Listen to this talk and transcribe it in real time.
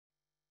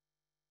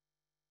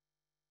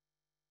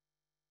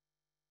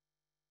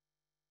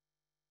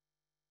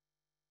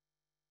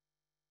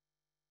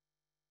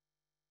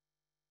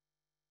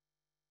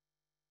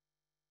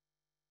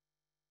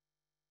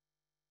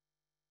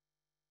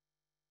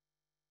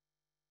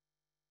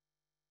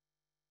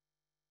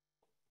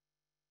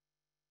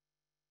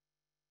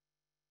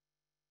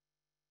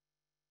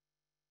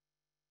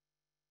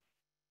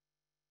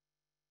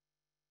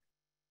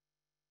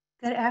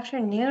Good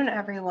afternoon,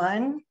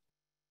 everyone.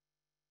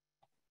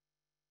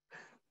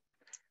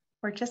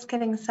 We're just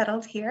getting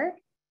settled here.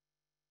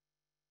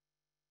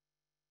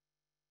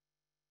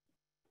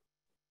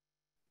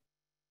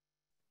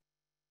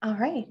 All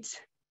right.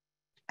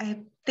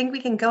 I think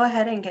we can go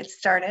ahead and get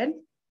started.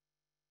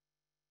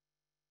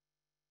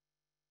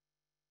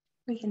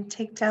 We can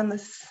take down the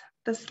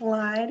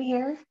slide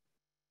here.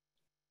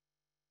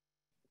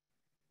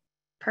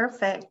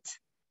 Perfect.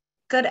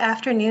 Good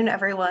afternoon,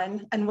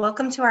 everyone, and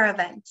welcome to our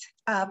event,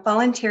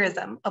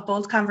 Volunteerism, A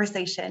Bold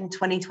Conversation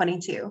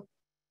 2022.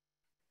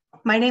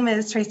 My name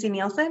is Tracy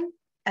Nielsen,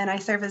 and I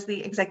serve as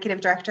the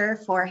Executive Director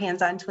for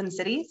Hands-On Twin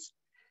Cities.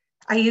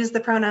 I use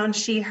the pronoun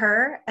she,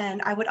 her,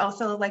 and I would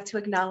also like to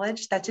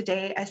acknowledge that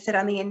today I sit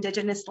on the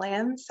indigenous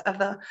lands of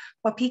the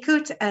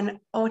Wapikut and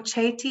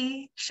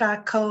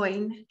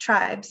Oceti-Sakowin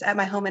tribes at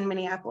my home in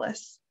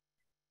Minneapolis.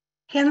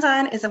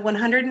 Hands-On is a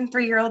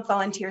 103-year-old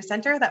volunteer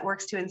center that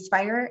works to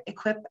inspire,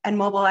 equip, and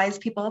mobilize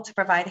people to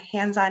provide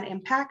hands-on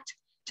impact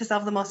to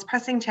solve the most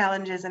pressing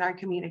challenges in our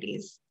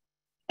communities.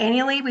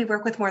 Annually, we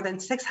work with more than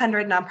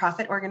 600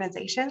 nonprofit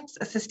organizations,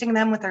 assisting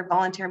them with their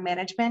volunteer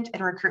management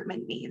and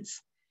recruitment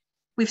needs.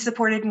 We've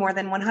supported more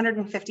than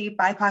 150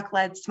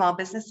 BIPOC-led small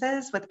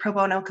businesses with pro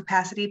bono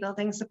capacity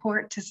building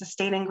support to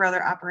sustain and grow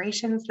their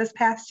operations this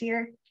past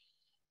year.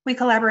 We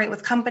collaborate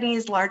with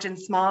companies, large and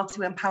small,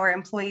 to empower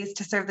employees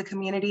to serve the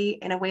community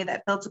in a way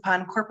that builds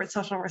upon corporate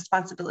social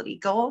responsibility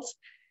goals,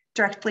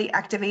 directly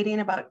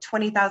activating about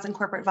 20,000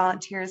 corporate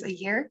volunteers a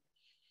year.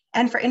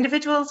 And for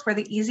individuals, we're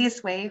the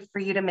easiest way for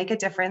you to make a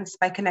difference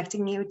by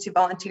connecting you to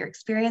volunteer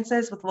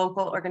experiences with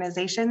local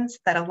organizations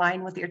that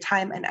align with your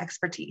time and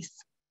expertise.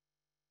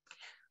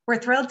 We're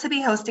thrilled to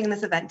be hosting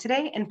this event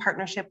today in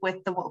partnership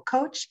with the Woke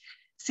Coach,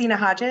 Sina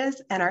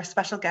Hodges, and our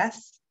special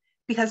guests,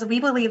 because we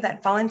believe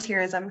that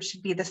volunteerism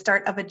should be the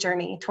start of a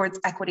journey towards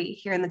equity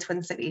here in the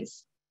Twin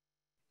Cities.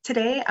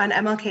 Today, on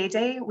MLK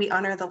Day, we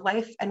honor the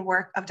life and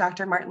work of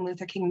Dr. Martin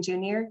Luther King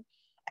Jr.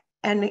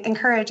 and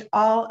encourage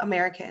all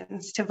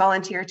Americans to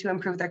volunteer to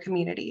improve their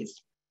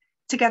communities.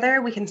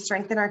 Together, we can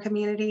strengthen our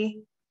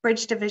community,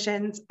 bridge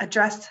divisions,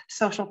 address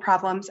social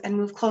problems, and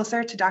move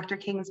closer to Dr.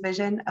 King's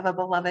vision of a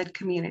beloved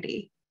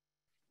community.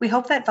 We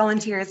hope that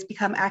volunteers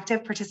become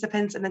active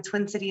participants in the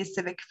Twin Cities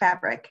civic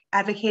fabric,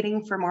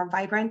 advocating for a more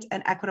vibrant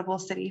and equitable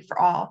city for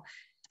all.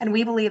 And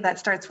we believe that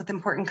starts with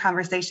important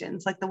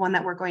conversations like the one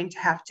that we're going to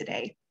have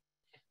today.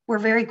 We're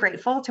very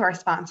grateful to our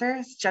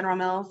sponsors, General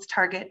Mills,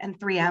 Target, and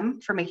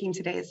 3M for making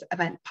today's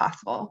event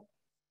possible.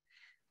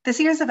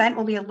 This year's event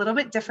will be a little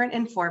bit different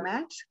in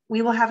format.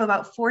 We will have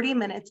about 40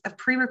 minutes of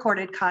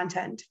pre-recorded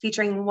content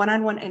featuring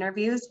one-on-one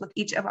interviews with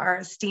each of our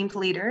esteemed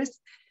leaders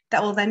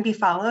that will then be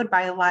followed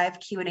by a live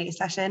Q&A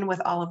session with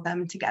all of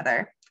them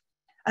together.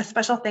 A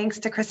special thanks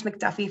to Chris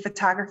McDuffie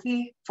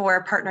Photography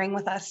for partnering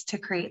with us to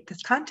create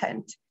this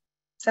content.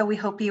 So we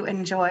hope you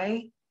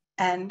enjoy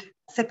and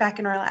sit back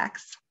and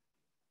relax.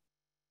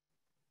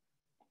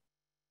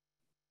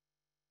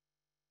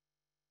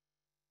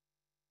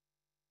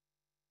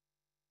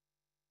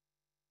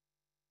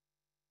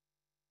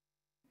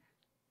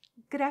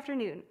 Good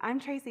afternoon. I'm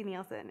Tracy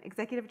Nielsen,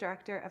 Executive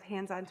Director of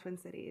Hands-On Twin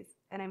Cities,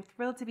 and I'm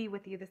thrilled to be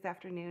with you this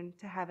afternoon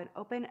to have an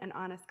open and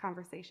honest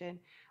conversation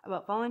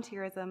about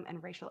volunteerism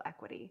and racial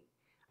equity.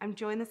 I'm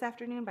joined this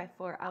afternoon by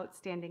 4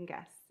 outstanding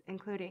guests,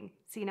 including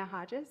Sina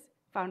Hodges,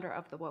 founder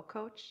of The Woke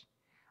Coach,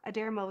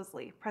 Adair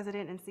Mosley,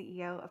 President and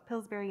CEO of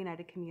Pillsbury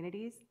United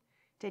Communities,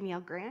 Danielle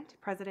Grant,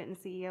 President and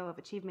CEO of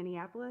Achieve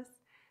Minneapolis,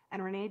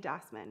 and Renee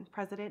Dossman,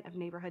 President of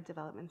Neighborhood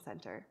Development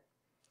Center.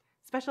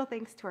 Special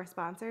thanks to our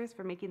sponsors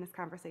for making this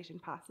conversation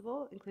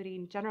possible,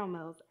 including General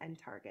Mills and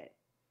Target.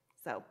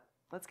 So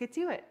let's get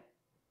to it.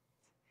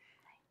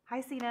 Hi,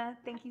 Sina.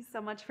 Thank you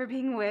so much for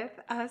being with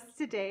us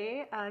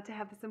today to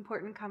have this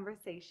important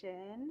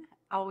conversation.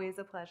 Always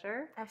a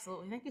pleasure.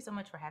 Absolutely. Thank you so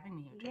much for having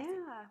me here, Tracy.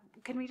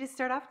 Yeah. Can we just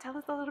start off? Tell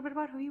us a little bit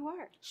about who you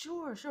are.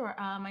 Sure.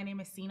 My name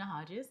is Sina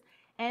Hodges,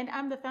 and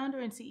I'm the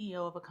founder and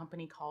CEO of a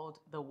company called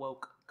The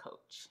Woke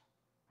Coach.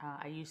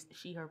 I use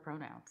she, her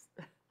pronouns.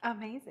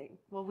 Amazing.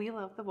 Well, we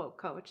love The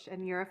Woke Coach,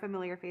 and you're a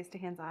familiar face to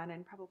Hands-On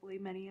and probably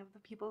many of the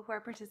people who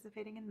are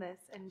participating in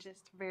this, and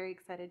just very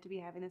excited to be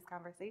having this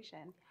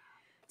conversation.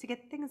 To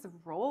get things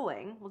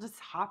rolling, we'll just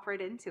hop right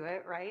into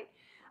it, right?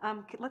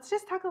 Let's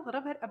just talk a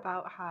little bit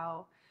about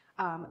how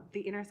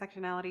the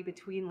intersectionality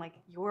between like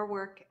your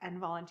work and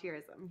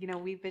volunteerism. You know,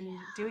 we've been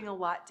doing a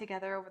lot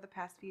together over the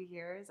past few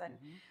years, and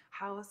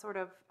how sort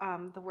of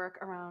the work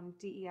around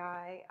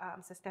DEI,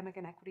 systemic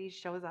inequity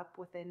shows up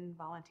within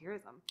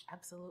volunteerism.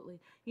 Absolutely.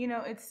 You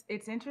know,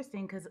 it's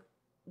interesting because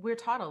we're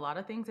taught a lot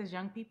of things as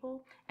young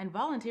people, and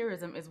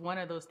volunteerism is one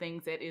of those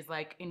things that is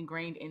like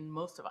ingrained in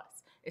most of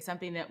us. It's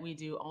something that we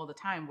do all the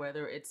time,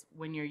 whether it's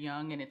when you're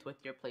young and it's with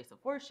your place of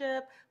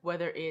worship,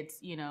 whether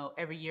it's, you know,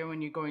 every year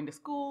when you're going to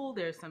school,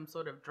 there's some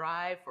sort of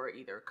drive for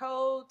either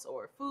coats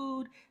or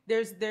food.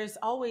 There's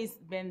always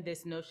been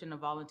this notion of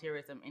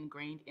volunteerism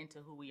ingrained into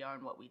who we are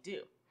and what we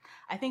do.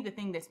 I think the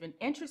thing that's been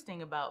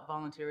interesting about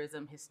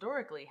volunteerism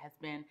historically has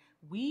been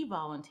we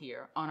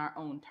volunteer on our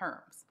own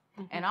terms.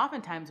 And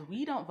oftentimes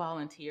we don't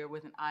volunteer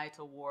with an eye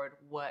toward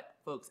what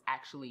folks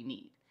actually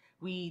need.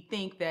 We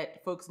think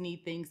that folks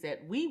need things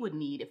that we would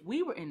need if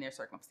we were in their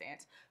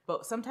circumstance,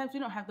 but sometimes we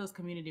don't have those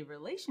community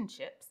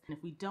relationships. And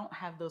if we don't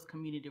have those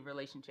community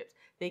relationships,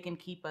 they can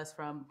keep us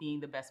from being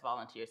the best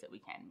volunteers that we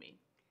can be.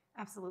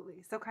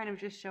 Absolutely. So kind of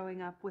just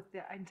showing up with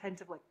the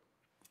intent of like,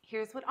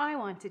 here's what I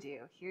want to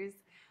do. Here's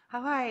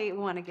how I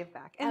want to give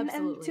back. And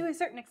to a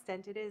certain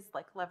extent, it is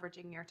like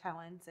leveraging your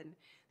talents and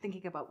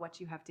thinking about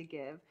what you have to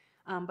give,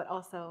 but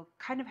also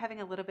kind of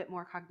having a little bit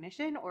more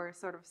cognition or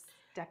sort of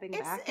stepping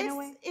back in a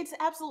way. It's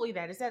absolutely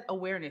that. It's that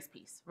awareness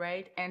piece,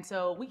 right? And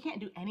so we can't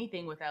do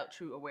anything without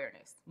true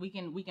awareness. We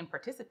can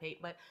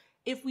participate, but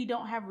if we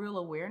don't have real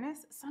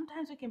awareness,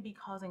 sometimes it can be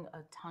causing a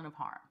ton of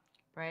harm.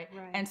 Right?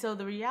 And so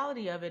the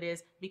reality of it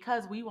is,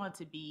 because we want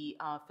to be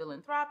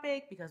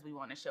philanthropic, because we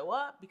want to show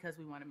up, because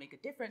we want to make a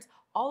difference,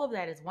 all of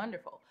that is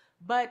wonderful.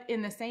 But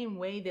in the same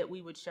way that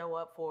we would show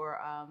up for,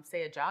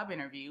 say, a job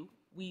interview,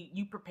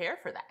 you prepare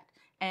for that.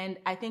 And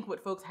I think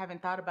what folks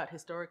haven't thought about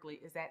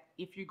historically is that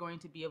if you're going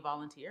to be a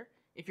volunteer,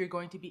 if you're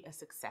going to be a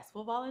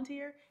successful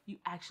volunteer, you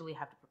actually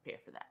have to prepare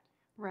for that.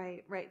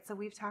 Right, right. So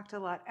we've talked a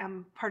lot.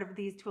 Part of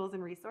these tools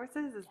and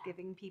resources is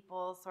giving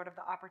people sort of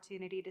the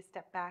opportunity to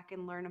step back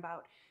and learn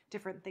about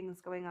different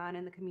things going on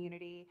in the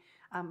community,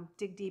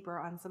 dig deeper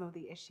on some of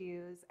the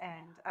issues,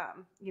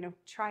 and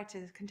try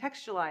to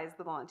contextualize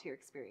the volunteer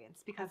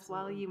experience. Because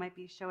while you might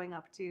be showing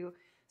up to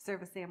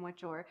serve a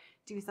sandwich or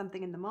do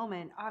something in the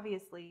moment,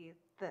 obviously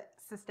the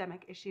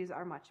systemic issues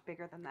are much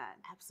bigger than that.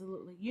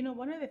 Absolutely.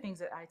 One of the things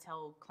that I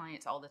tell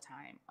clients all the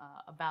time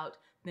about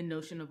the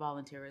notion of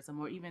volunteerism,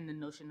 or even the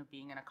notion of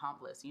being an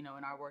accomplice, in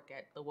our work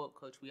at the Woke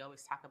Coach, we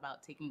always talk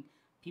about taking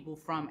people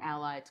from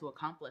ally to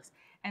accomplice.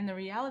 And the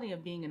reality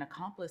of being an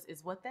accomplice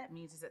is, what that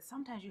means is that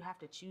sometimes you have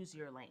to choose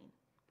your lane.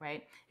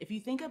 Right? If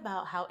you think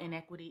about how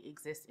inequity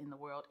exists in the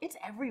world, it's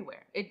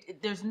everywhere.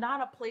 There's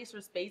not a place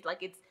or space,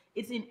 like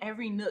it's in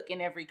every nook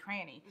and every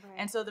cranny. Right.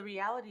 And so the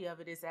reality of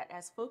it is that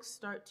as folks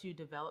start to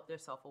develop their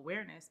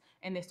self-awareness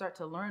and they start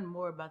to learn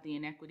more about the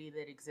inequity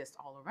that exists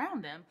all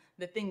around them,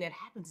 the thing that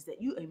happens is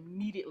that you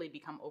immediately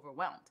become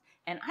overwhelmed.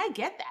 And I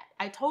get that.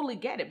 I totally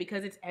get it,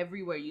 because it's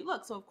everywhere you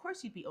look. So of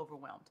course you'd be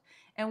overwhelmed.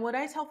 And what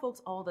I tell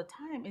folks all the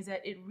time is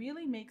that it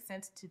really makes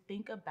sense to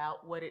think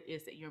about what it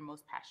is that you're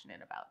most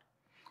passionate about.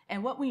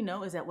 And what we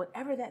know is that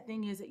whatever that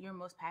thing is that you're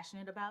most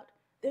passionate about,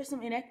 there's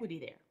some inequity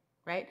there,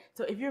 right?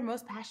 So if you're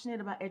most passionate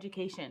about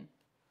education,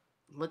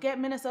 look at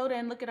Minnesota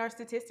and look at our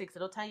statistics.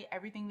 It'll tell you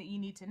everything that you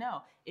need to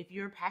know. If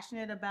you're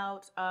passionate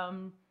about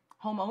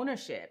home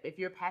ownership, if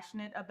you're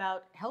passionate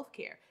about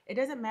healthcare, it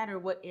doesn't matter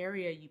what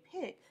area you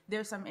pick,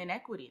 there's some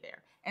inequity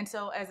there. And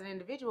so as an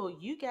individual,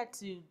 you get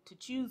to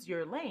choose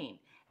your lane.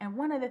 And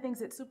one of the things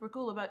that's super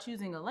cool about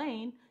choosing a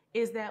lane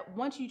is that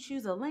once you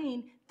choose a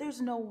lane, there's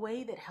no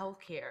way that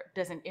healthcare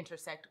doesn't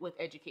intersect with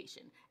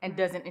education and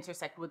doesn't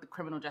intersect with the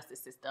criminal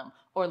justice system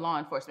or law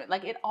enforcement.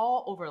 Like, it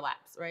all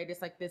overlaps, right?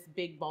 It's like this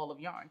big ball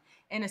of yarn.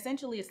 And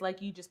essentially, it's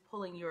like you just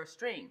pulling your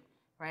string,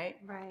 right?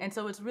 And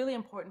so it's really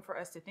important for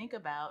us to think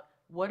about,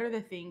 what are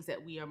the things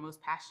that we are most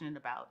passionate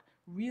about,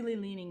 really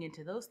leaning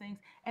into those things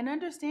and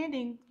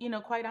understanding,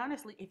 quite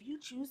honestly, if you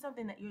choose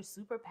something that you're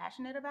super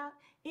passionate about,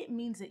 it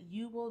means that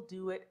you will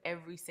do it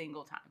every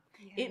single time.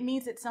 Yeah. It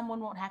means that someone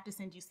won't have to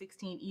send you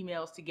 16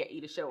 emails to get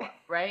you to show up,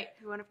 right?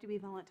 You won't have to be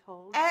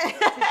voluntold to do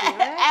it.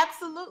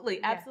 Absolutely,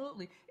 yeah.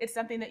 Absolutely. It's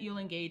something that you'll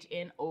engage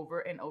in over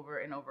and over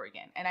and over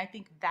again. And I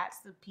think that's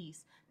the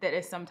piece that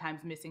is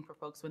sometimes missing for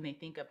folks when they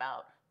think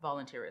about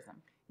volunteerism.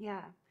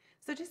 Yeah.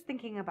 So just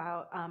thinking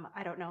about,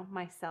 I don't know,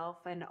 myself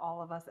and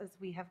all of us as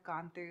we have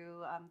gone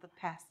through the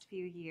past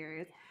few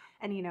years,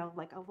 and,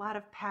 like a lot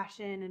of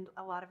passion and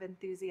a lot of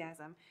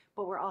enthusiasm,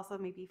 but we're also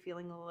maybe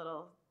feeling a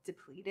little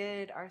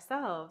depleted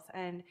ourselves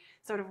and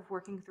sort of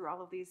working through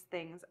all of these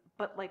things.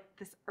 But like,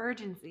 this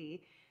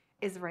urgency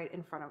is right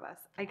in front of us.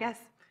 I guess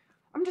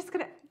I'm just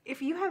going to,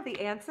 if you have the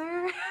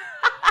answer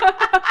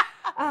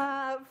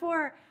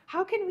for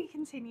how can we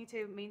continue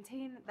to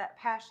maintain that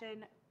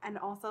passion and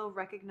also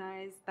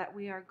recognize that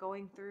we are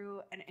going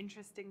through an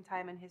interesting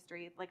time in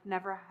history. Like,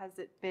 never has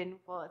it been,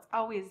 well, it's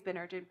always been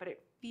urgent, but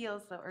it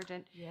feels so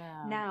urgent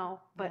now.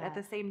 But at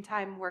the same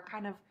time, we're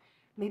kind of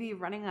maybe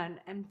running on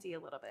empty a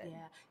little bit.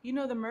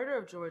 Yeah. The murder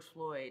of George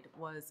Floyd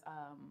was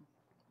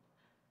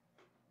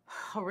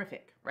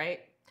horrific,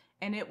 right?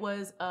 And it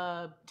was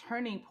a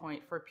turning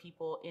point for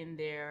people in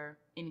their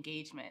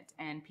engagement.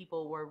 And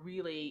people were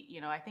really,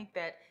 I think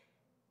that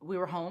we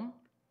were home.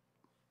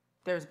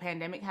 There was a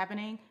pandemic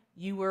happening.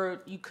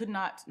 You could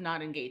not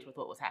engage with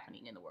what was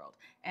happening in the world.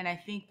 And I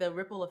think the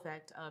ripple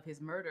effect of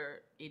his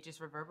murder, it just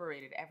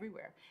reverberated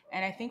everywhere.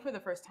 And I think for the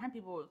first time,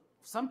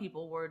 some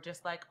people were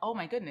just like, oh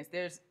my goodness,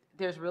 there's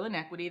real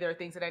inequity. There are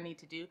things that I need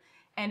to do.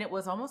 And it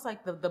was almost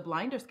like the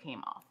blinders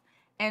came off.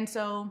 And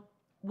so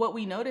what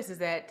we noticed is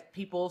that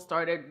people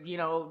started,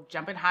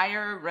 jumping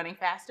higher, running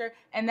faster,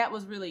 and that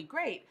was really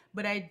great.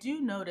 But I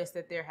do notice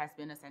that there has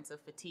been a sense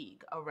of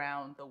fatigue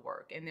around the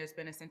work, and there's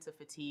been a sense of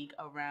fatigue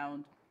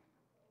around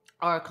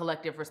our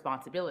collective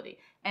responsibility.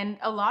 And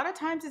a lot of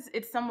times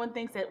it's someone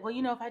thinks that, well,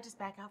 if I just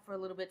back out for a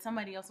little bit,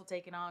 somebody else will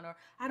take it on, or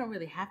I don't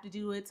really have to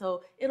do it,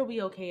 so it'll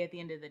be okay at the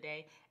end of the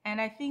day.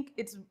 And I think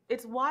it's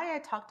why I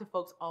talk to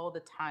folks all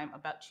the time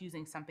about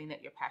choosing something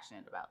that you're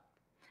passionate about.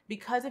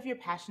 Because if you're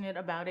passionate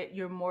about it,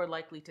 you're more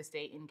likely to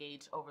stay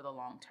engaged over the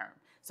long term.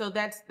 So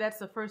that's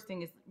the first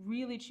thing, is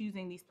really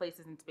choosing these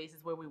places and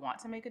spaces where we want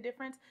to make a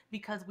difference,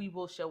 because we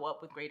will show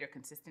up with greater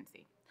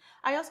consistency.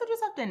 I also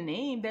just have to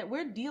name that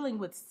we're dealing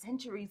with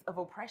centuries of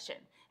oppression,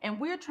 and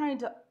we're trying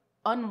to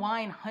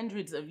unwind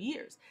hundreds of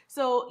years.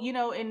 So,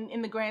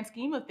 in the grand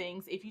scheme of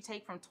things, if you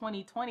take from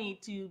 2020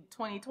 to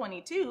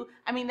 2022,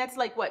 I mean, that's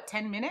like what,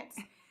 10 minutes?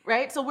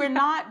 Right? So we're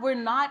not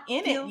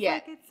in it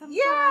yet. Like it's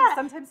Yeah.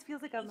 Sometimes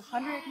feels like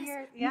 100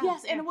 years. Yeah.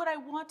 Yes. And what I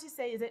want to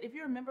say is that if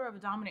you're a member of a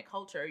dominant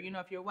culture,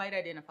 if you're white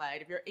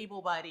identified, if you're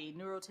able-bodied,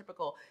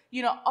 neurotypical,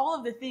 all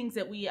of the things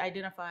that we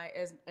identify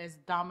as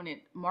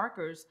dominant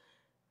markers,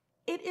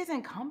 it is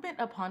incumbent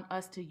upon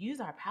us to use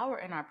our power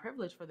and our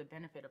privilege for the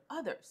benefit of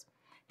others.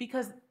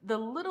 Because the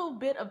little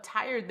bit of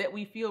tired that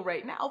we feel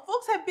right now,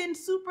 folks have been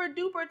super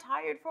duper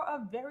tired for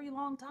a very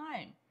long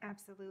time.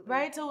 Absolutely.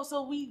 Right?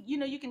 So we,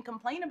 you can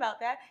complain about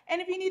that.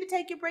 And if you need to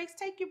take your breaks,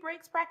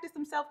 practice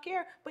some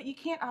self-care, but you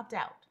can't opt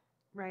out.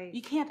 Right.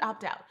 You can't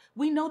opt out.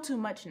 We know too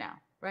much now,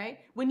 right?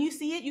 When you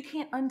see it, you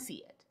can't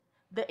unsee it.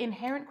 The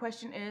inherent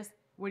question is,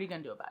 what are you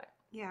going to do about it?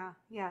 Yeah.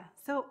 Yeah.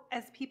 So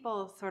as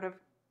people sort of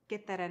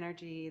get that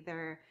energy,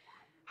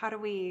 how do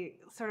we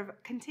sort of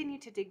continue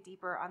to dig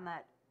deeper on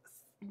that,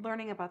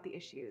 learning about the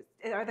issues?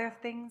 Are there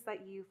things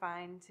that you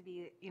find to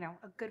be,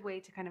 a good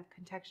way to kind of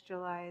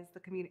contextualize the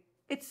community?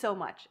 It's so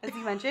much, as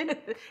you mentioned.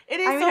 It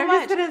is so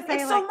much.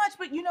 It's so much,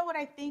 but you know what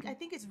I think? I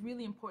think it's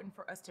really important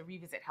for us to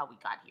revisit how we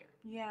got here.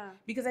 Yeah.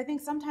 Because I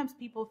think sometimes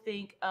people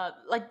think,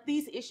 like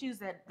these issues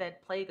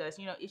that plague us,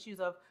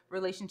 issues of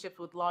relationships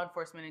with law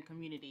enforcement and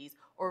communities,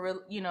 or,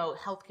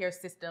 healthcare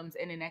systems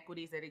and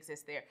inequities that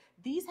exist there.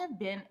 These have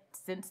been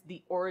since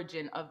the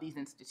origin of these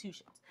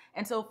institutions.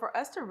 And so for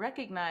us to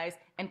recognize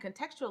and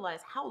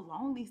contextualize how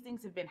long these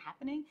things have been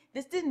happening,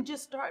 this didn't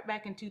just start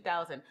back in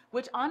 2000,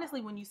 which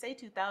honestly, when you say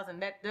 2000,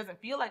 that doesn't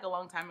feel like a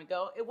long time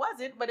ago. It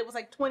wasn't, but it was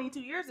like 22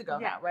 years ago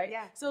now, right?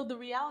 Yeah. So the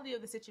reality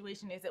of the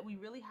situation is that we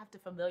really have to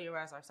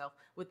familiarize ourselves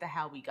with the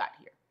how we got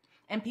here.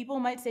 And people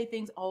might say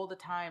things all the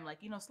time like,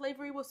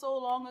 slavery was so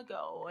long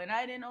ago and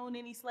I didn't own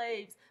any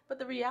slaves. But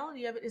the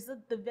reality of it is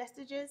that the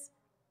vestiges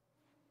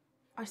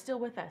are still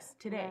with us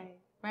today,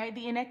 right?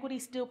 The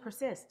inequities still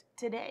persist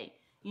today.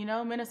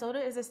 Minnesota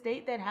is a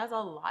state that has a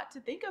lot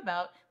to think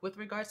about with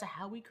regards to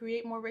how we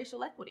create more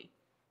racial equity.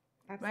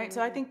 Absolutely. Right?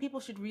 So I think people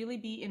should really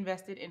be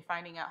invested in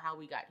finding out how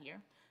we got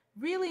here.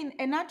 Really,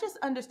 and not just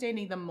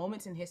understanding the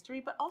moments in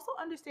history, but also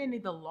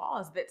understanding the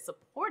laws that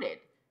supported,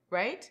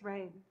 right?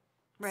 Right.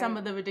 Some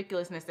of the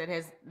ridiculousness that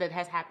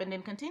has happened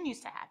and continues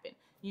to happen.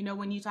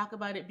 When you talk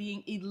about it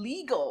being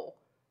illegal,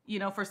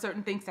 for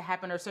certain things to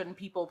happen, or certain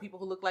people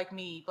who look like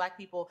me, Black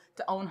people,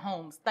 to own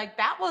homes, like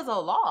that was a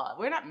law.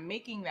 We're not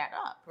making that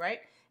up, right?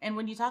 And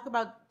when you talk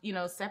about,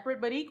 separate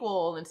but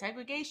equal and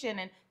segregation,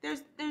 and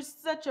there's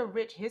such a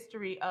rich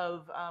history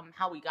of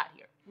how we got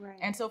here. Right.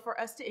 And so for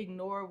us to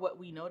ignore what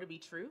we know to be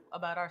true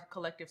about our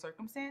collective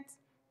circumstance,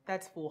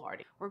 that's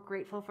foolhardy. We're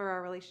grateful for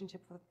our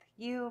relationship with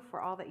you,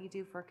 for all that you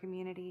do for our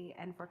community,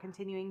 and for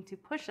continuing to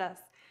push us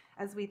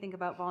as we think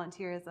about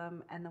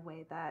volunteerism and the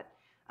way that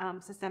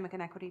systemic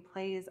inequity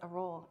plays a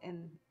role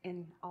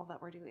in all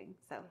that we're doing.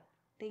 So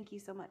thank you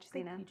so much,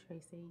 Sina. Thank you,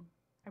 Tracy.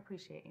 I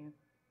appreciate you.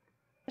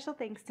 Special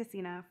thanks to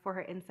Sina for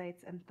her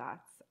insights and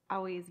thoughts,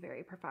 always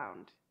very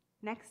profound.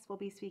 Next, we'll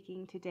be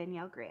speaking to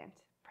Danielle Grant,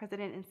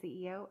 President and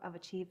CEO of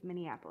Achieve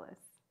Minneapolis.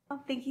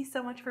 Well, thank you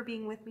so much for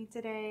being with me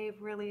today.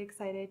 Really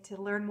excited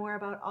to learn more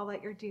about all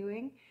that you're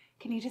doing.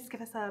 Can you just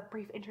give us a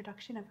brief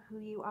introduction of who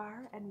you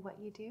are and what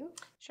you do?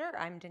 Sure.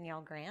 I'm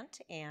Danielle Grant,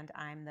 and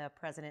I'm the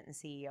President and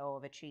CEO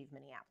of Achieve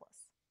Minneapolis.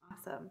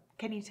 Awesome.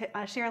 Can you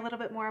share a little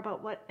bit more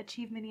about what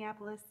Achieve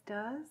Minneapolis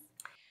does?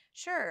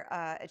 Sure.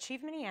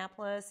 Achieve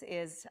Minneapolis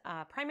is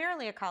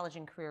primarily a college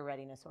and career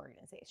readiness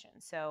organization.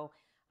 So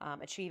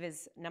Achieve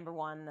is, number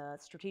one, the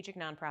strategic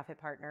nonprofit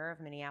partner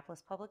of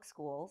Minneapolis Public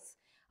Schools.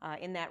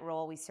 In that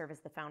role, we serve as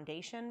the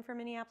foundation for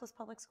Minneapolis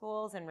Public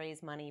Schools and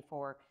raise money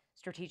for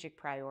strategic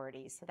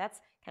priorities. So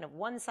that's kind of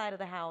one side of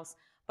the house.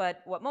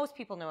 But what most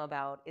people know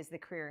about is the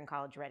career and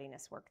college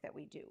readiness work that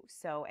we do.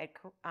 So at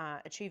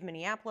Achieve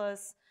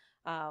Minneapolis,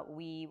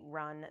 we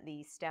run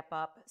the Step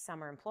Up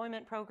Summer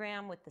Employment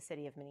Program with the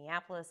City of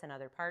Minneapolis and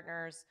other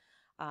partners,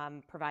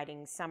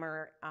 providing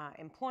summer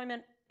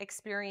employment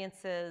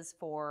experiences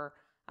for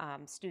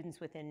students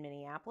within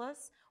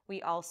Minneapolis.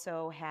 We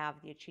also have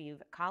the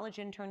Achieve College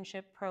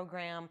Internship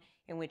Program,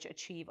 in which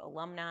Achieve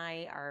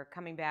alumni are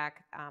coming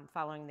back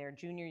following their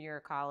junior year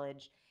of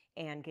college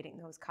and getting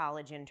those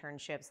college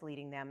internships,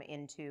 leading them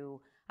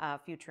into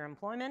future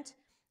employment.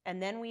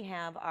 And then we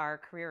have our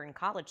Career and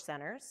College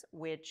Centers,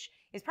 which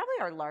is probably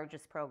our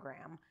largest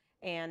program.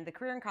 And the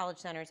Career and College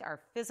Centers are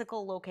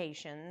physical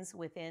locations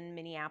within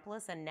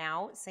Minneapolis and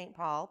now St.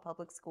 Paul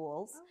Public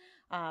Schools,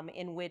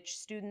 in which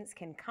students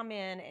can come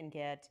in and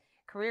get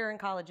career and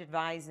college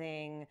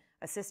advising,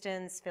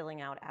 assistance, filling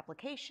out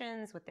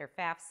applications with their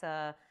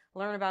FAFSA,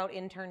 learn about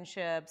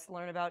internships,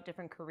 learn about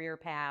different career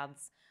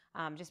paths,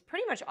 just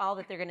pretty much all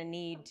that they're going to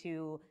need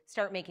to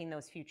start making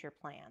those future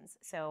plans.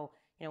 So,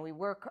 we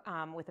work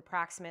with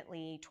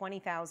approximately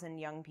 20,000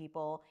 young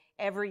people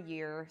every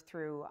year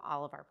through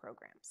all of our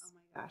programs. Oh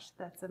my gosh,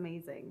 that's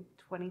amazing.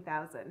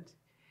 20,000.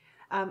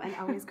 And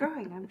always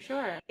growing, I'm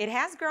sure. It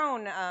has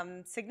grown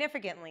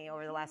significantly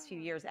over the last few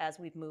years as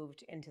we've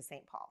moved into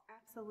St. Paul.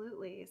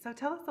 Absolutely. So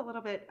tell us a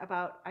little bit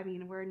about,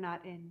 we're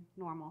not in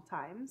normal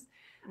times.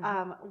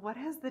 What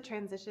has the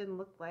transition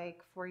looked like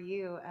for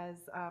you as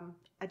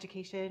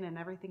education and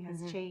everything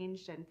has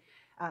changed, and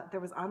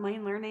there was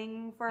online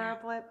learning for a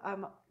blip?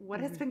 What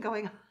has been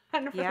going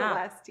on for the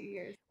last 2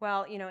 years?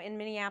 Well, in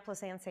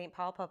Minneapolis and St.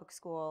 Paul Public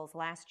Schools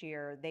last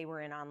year, they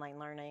were in online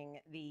learning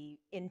the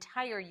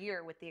entire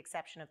year with the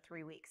exception of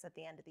 3 weeks at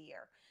the end of the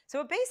year. So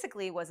it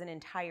basically was an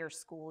entire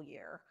school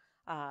year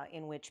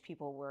in which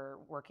people were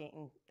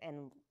working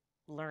and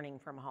learning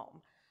from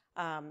home.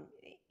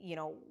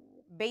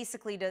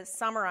 Basically to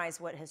summarize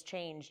what has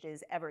changed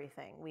is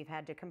everything. We've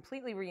had to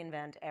completely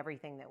reinvent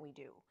everything that we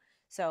do.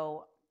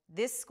 So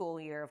this school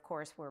year, of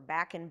course, we're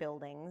back in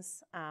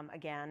buildings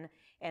again,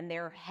 and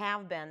there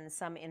have been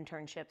some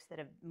internships that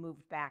have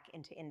moved back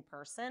into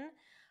in-person.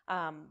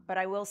 But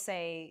I will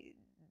say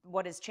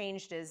what has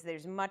changed is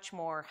there's much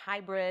more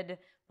hybrid,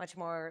 much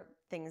more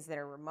things that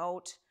are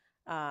remote.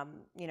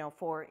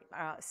 For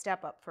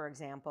Step Up, for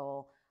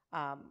example,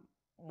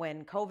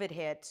 when COVID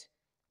hit,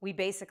 we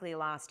basically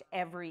lost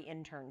every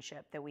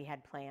internship that we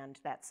had planned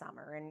that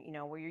summer. And,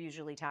 we're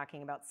usually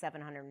talking about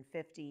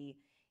 750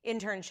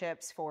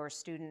 internships for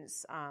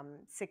students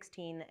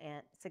 16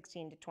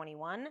 to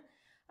 21,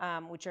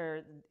 which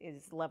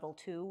is level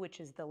 2, which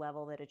is the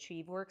level that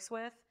Achieve works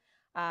with.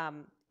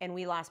 And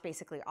we lost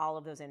basically all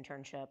of those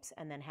internships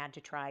and then had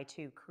to try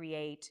to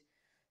create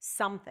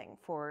something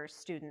for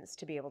students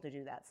to be able to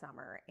do that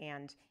summer.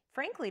 And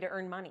frankly, to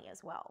earn money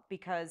as well,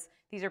 because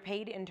these are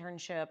paid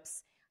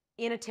internships.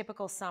 In a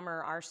typical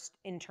summer, our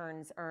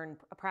interns earn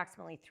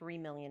approximately $3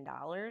 million.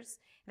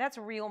 That's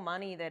real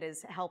money that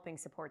is helping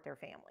support their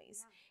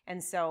families. Yeah.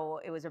 And so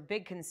it was a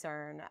big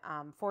concern.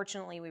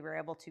 Fortunately, we were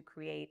able to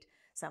create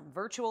some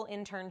virtual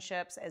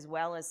internships as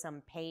well as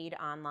some paid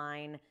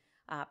online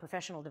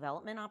professional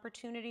development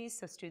opportunities.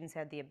 So students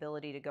had the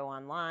ability to go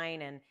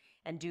online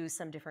and do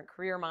some different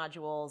career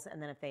modules.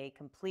 And then if they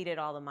completed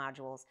all the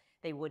modules,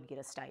 they would get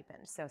a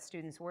stipend. So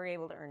students were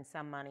able to earn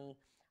some money.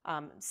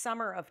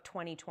 Summer of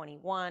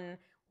 2021,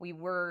 we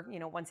were,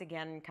 once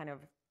again, kind of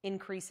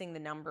increasing the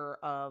number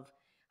of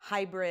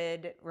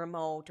hybrid,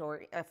 remote,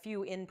 or a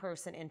few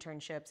in-person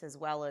internships, as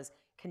well as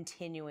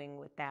continuing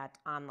with that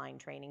online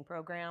training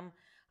program.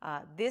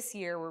 This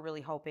year, we're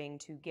really hoping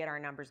to get our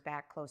numbers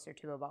back closer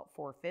to about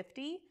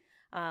 450,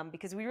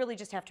 because we really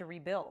just have to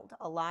rebuild.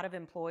 A lot of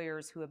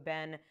employers who have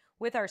been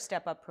with our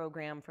Step Up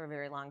program for a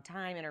very long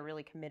time and are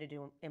really committed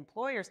to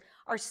employers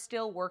are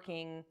still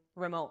working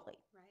remotely.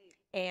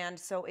 And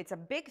so it's a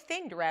big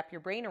thing to wrap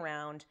your brain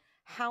around.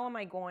 How am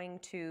I going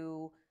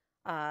to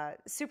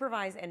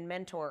supervise and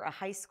mentor a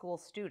high school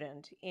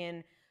student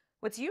in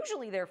what's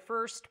usually their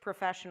first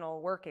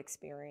professional work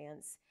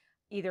experience,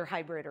 either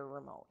hybrid or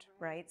remote,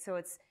 right?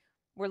 So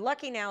we're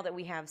lucky now that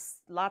we have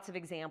lots of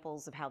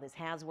examples of how this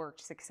has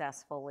worked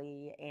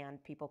successfully,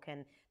 and people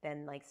can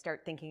then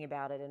start thinking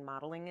about it and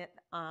modeling it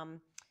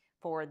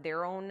for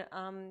their own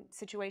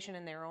situation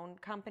in their own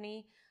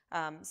company.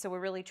 So we're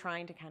really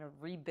trying to kind of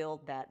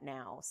rebuild that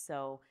now.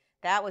 So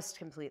that was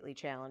completely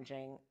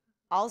challenging.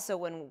 Also,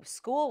 when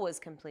school was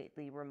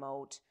completely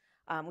remote,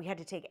 we had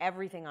to take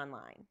everything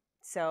online.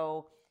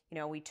 So,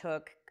 we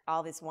took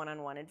all this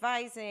one-on-one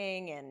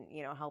advising and,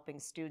 helping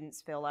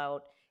students fill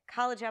out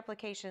college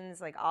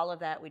applications, all of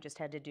that we just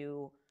had to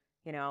do.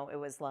 It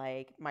was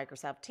like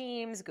Microsoft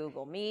Teams,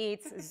 Google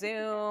Meets,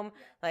 Zoom,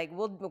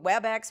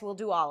 WebEx, we'll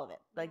do all of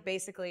it.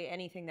 Basically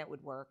anything that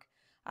would work.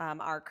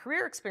 Our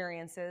career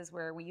experiences,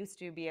 where we used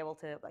to be able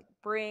to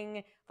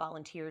bring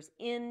volunteers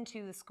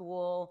into the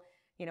school.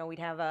 We'd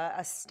have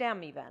a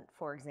STEM event,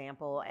 for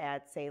example,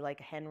 at say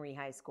Henry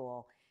High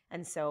School.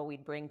 And so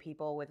we'd bring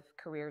people with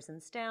careers in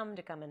STEM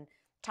to come and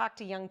talk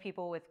to young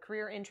people with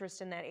career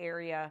interest in that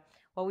area.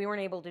 Well, we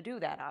weren't able to do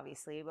that,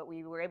 obviously, but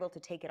we were able to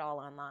take it all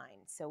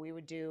online. So we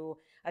would do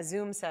a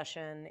Zoom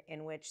session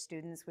in which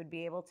students would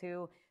be able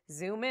to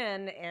Zoom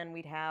in, and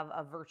we'd have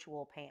a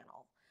virtual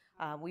panel.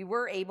 We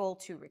were able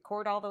to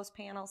record all those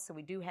panels, so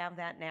we do have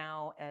that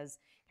now as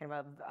kind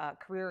of a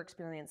career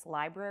experience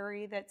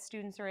library that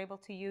students are able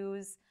to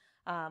use.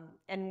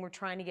 And we're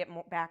trying to get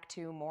back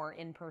to more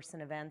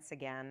in-person events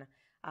again.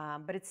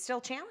 But it's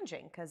still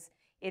challenging because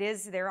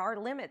there are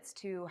limits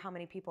to how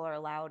many people are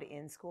allowed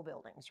in school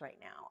buildings right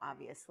now,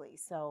 obviously.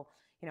 So,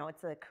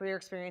 it's the career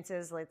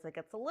experiences,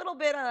 it's a little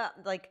bit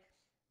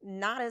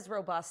not as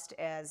robust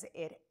as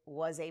it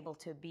was able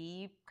to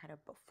be kind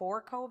of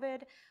before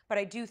COVID, but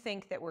I do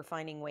think that we're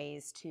finding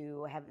ways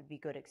to have it be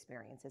good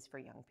experiences for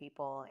young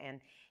people, and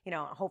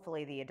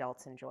hopefully the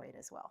adults enjoy it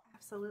as well.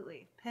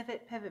 Absolutely.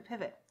 Pivot, pivot,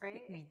 pivot,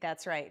 right?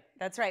 That's right.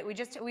 That's right.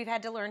 We've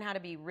had to learn how to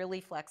be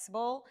really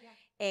flexible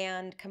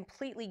and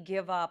completely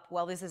give up,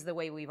 well, this is the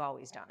way we've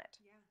always done it.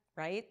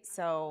 Right?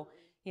 So,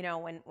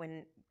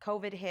 when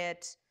COVID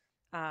hit,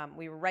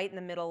 we were right in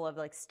the middle of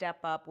like step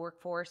up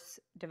workforce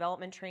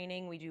development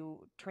training. We do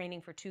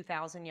training for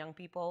 2,000 young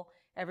people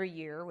every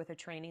year with a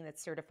training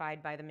that's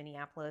certified by the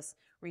Minneapolis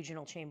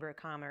Regional Chamber of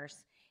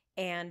Commerce.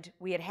 And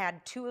we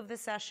had 2 of the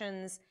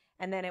sessions,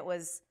 and then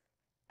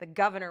the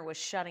governor was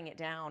shutting it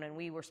down, and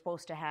we were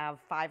supposed to have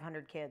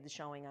 500 kids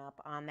showing up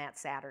on that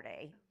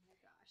Saturday.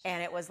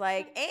 And it was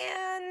like,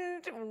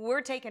 and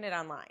we're taking it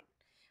online.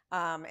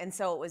 And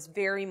so it was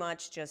very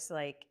much just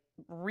like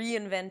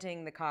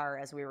reinventing the car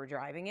as we were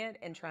driving it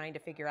and trying to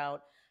figure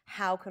out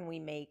how can we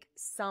make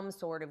some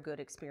sort of good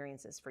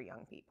experiences for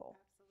young people.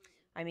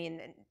 I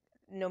mean,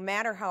 no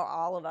matter how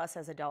all of us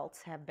as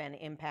adults have been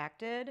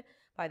impacted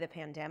by the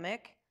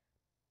pandemic,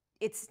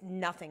 it's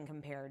nothing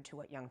compared to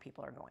what young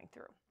people are going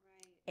through.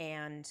 Right.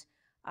 And,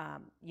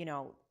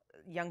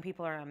 young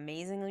people are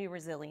amazingly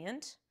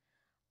resilient,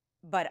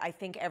 but I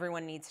think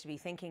everyone needs to be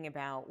thinking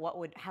about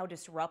how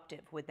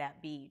disruptive would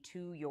that be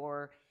to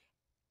your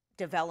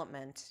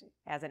development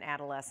as an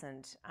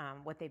adolescent,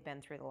 what they've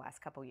been through the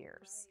last couple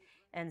years.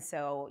 Right. And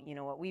so,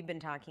 what we've been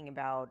talking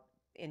about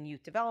in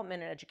youth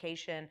development and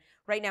education,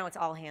 right now it's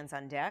all hands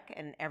on deck,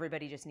 and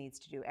everybody just needs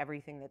to do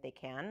everything that they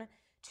can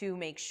to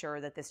make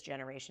sure that this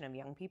generation of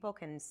young people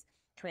can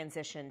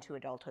transition to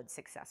adulthood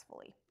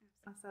successfully.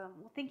 Awesome.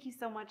 Well, thank you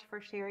so much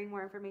for sharing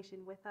more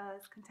information with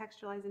us,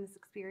 contextualizing this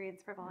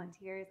experience for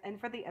volunteers, and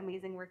for the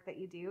amazing work that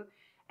you do,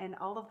 and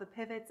all of the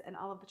pivots and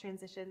all of the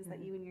transitions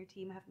that you and your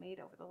team have made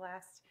over the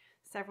last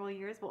several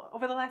years,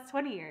 over the last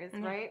 20 years,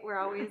 right? We're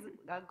always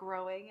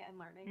growing and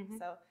learning.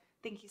 So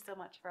thank you so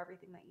much for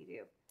everything that you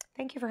do.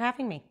 Thank you for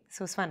having me.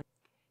 This was fun.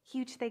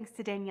 Huge thanks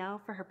to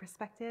Danielle for her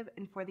perspective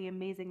and for the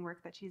amazing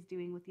work that she's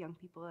doing with young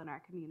people in our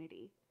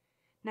community.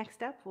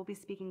 Next up, we'll be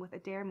speaking with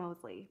Adair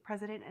Mosley,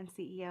 President and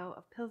CEO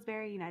of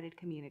Pillsbury United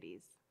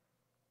Communities.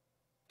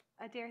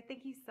 Adair,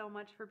 thank you so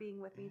much for being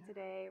with me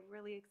today.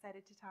 Really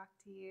excited to talk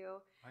to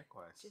you.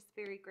 Likewise. Just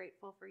very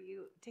grateful for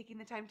you taking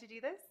the time to do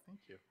this.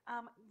 Thank you.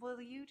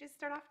 Will you just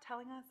start off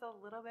telling us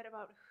a little bit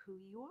about who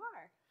you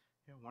are?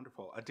 Yeah,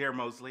 wonderful. Adair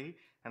Mosley,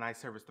 and I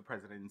serve as the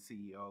President and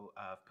CEO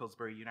of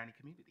Pillsbury United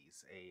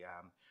Communities, a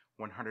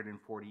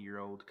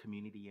 140-year-old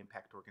community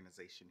impact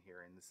organization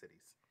here in the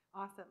cities.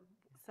 Awesome.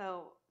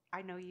 So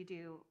I know you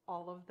do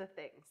all of the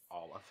things.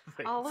 All of the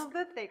things. All of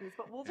the things,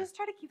 but we'll just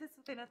try to keep this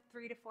within a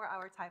 3 to 4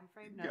 hour time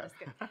frame. No, just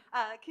kidding.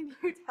 Can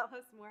you tell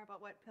us more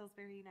about what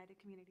Pillsbury United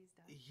Communities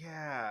does?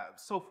 Yeah,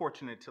 so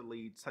fortunate to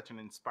lead such an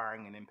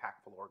inspiring and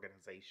impactful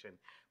organization.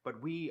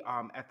 But we,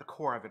 at the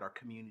core of it, are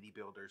community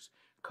builders,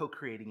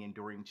 co-creating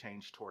enduring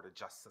change toward a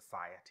just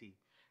society.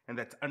 And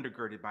that's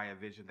undergirded by a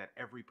vision that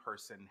every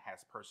person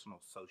has personal,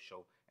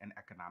 social, and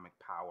economic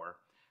power.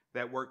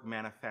 That work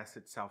manifests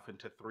itself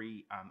into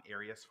 3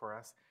 areas for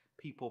us: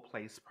 people,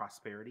 place,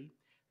 prosperity.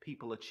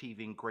 People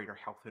achieving greater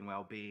health and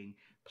well-being.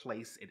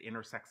 Place, it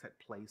intersects at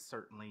place,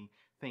 certainly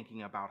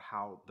thinking about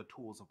how the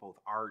tools of both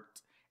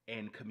art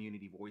and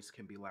community voice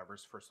can be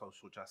levers for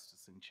social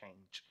justice and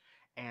change.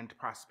 And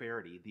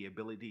prosperity, the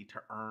ability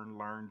to earn,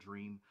 learn,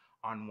 dream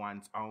on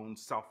one's own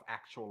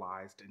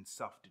self-actualized and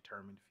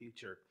self-determined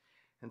future.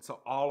 And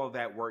so all of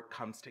that work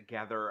comes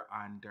together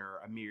under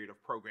a myriad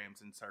of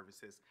programs and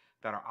services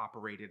that are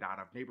operated out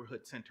of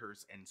neighborhood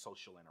centers and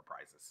social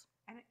enterprises.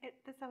 And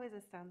this always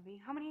astounds me.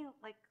 How many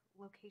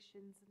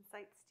locations and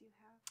sites do you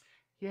have?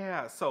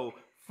 Yeah, so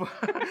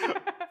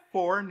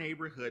 4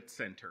 neighborhood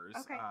centers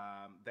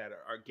that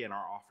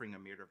are offering a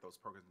myriad of those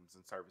programs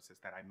and services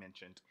that I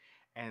mentioned.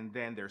 And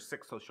then there's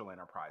 6 social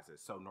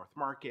enterprises. So North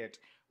Market,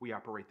 we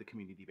operate the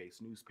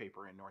community-based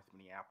newspaper in North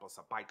Minneapolis,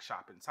 a bike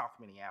shop in South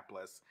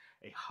Minneapolis,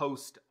 a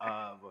host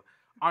of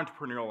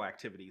entrepreneurial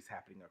activities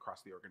happening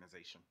across the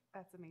organization.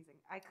 That's amazing.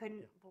 I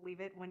couldn't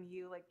believe it when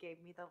you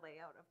gave me the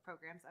layout of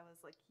programs. I was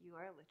like, you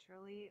are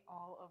literally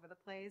all over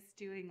the place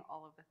doing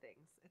all of the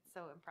things. It's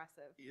so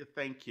impressive. Yeah,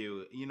 thank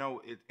you.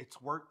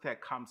 It's work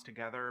that comes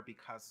together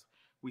because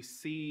we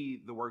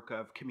see the work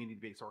of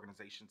community-based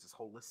organizations as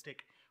holistic,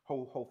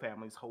 whole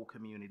families, whole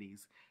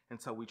communities. And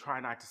so we try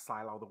not to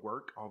silo the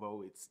work,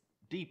 although it's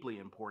deeply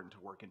important to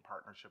work in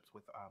partnerships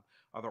with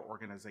other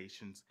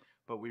organizations.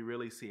 But we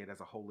really see it as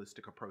a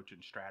holistic approach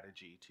and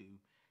strategy to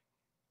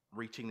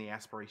reaching the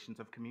aspirations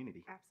of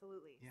community.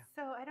 Absolutely. Yeah.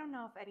 So I don't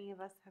know if any of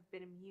us have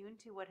been immune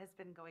to what has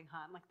been going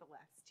on the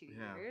last 2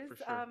 years. For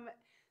sure.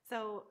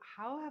 So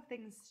how have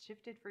things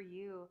shifted for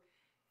you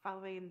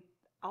following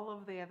all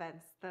of the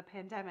events, the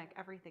pandemic,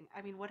 everything?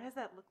 I mean, what has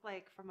that looked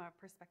like from a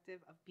perspective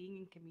of being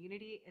in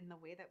community in the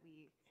way that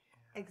we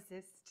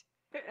exist?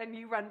 And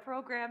you run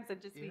programs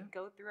and just we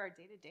go through our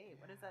day-to-day.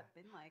 What has that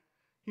been like?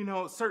 You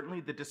know,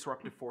 certainly the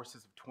disruptive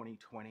forces of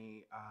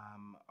 2020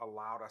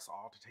 allowed us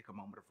all to take a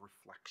moment of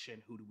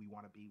reflection. Who do we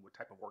want to be? What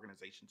type of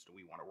organizations do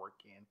we want to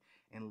work in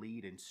and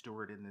lead and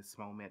steward in this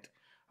moment?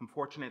 I'm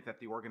fortunate that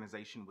the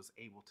organization was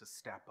able to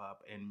step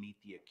up and meet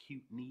the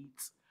acute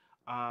needs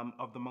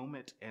of the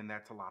moment, and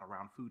that's a lot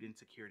around food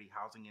insecurity,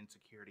 housing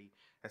insecurity,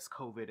 as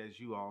COVID, as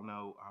you all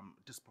know,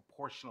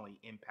 disproportionately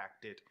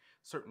impacted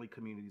certainly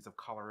communities of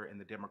color and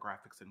the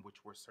demographics in which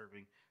we're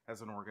serving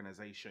as an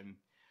organization.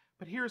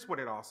 But here's what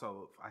it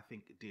also, I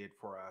think, did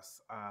for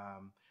us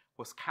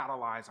was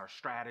catalyze our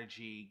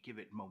strategy, give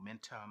it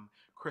momentum,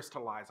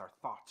 crystallize our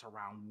thoughts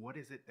around what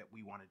is it that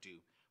we want to do?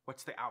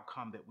 What's the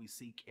outcome that we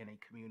seek in a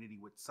community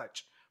with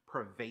such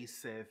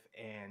pervasive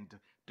and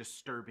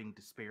disturbing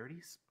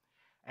disparities?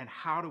 And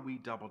how do we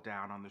double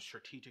down on the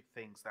strategic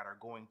things that are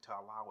going to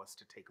allow us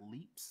to take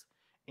leaps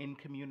in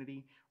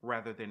community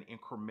rather than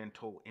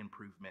incremental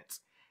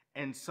improvements?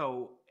 And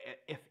so,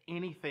 if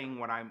anything,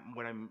 what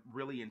I'm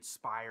really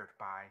inspired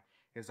by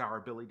is our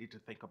ability to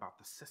think about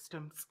the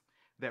systems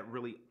that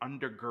really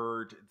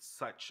undergird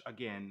such,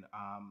 again,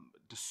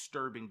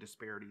 disturbing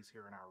disparities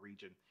here in our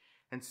region.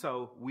 And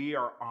so we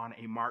are on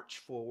a march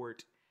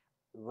forward,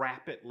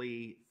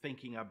 rapidly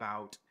thinking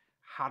about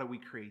how do we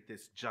create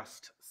this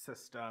just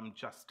system,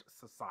 just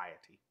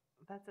society.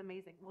 That's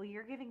amazing. Well,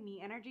 you're giving me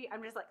energy.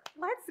 I'm just like,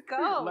 let's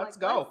go. Let's Like,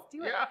 go. Let's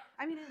do it. Yeah.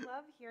 I mean, I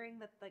love hearing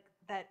that, like,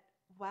 that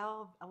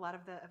while a lot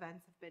of the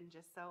events have been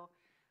just so,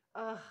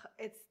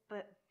 it's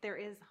that there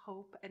is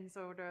hope and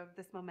sort of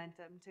this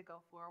momentum to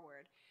go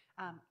forward.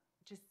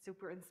 Just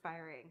super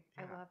inspiring.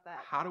 Yeah. I love that.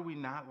 How do we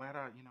not let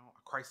a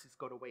crisis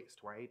go to waste,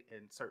 right?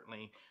 And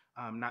certainly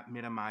not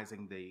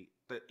minimizing the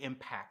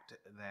impact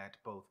that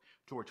both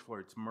George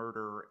Floyd's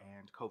murder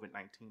and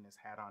COVID-19 has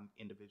had on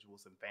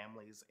individuals and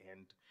families,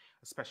 and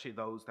especially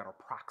those that are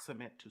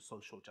proximate to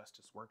social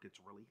justice work.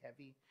 It's really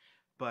heavy,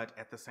 but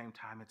at the same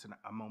time, it's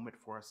a moment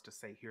for us to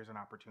say, here's an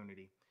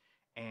opportunity,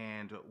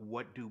 and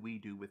what do we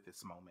do with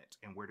this moment,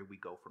 and where do we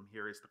go from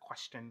here? Is the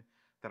question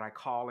that I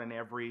call in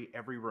every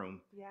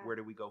room. Yeah. Where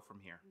do we go from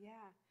here? Yeah.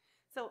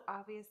 So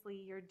obviously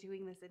you're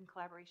doing this in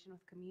collaboration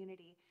with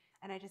community,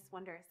 and I just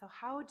wonder, so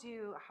how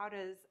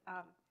does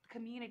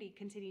community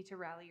continue to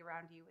rally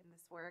around you in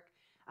this work,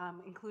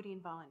 including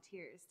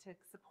volunteers, to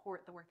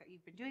support the work that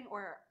you've been doing,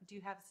 or do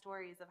you have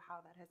stories of how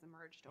that has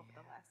emerged over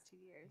the last 2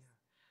 years? Yeah.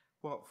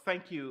 Well,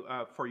 thank you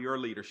for your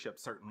leadership,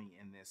 certainly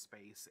in this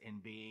space,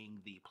 in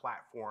being the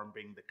platform,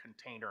 being the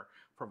container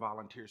for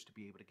volunteers to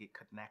be able to get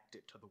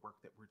connected to the work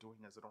that we're doing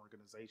as an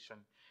organization.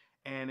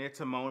 And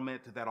it's a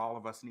moment that all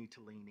of us need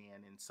to lean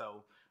in. And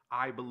so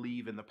I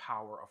believe in the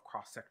power of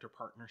cross-sector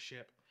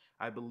partnership.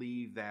 I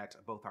believe that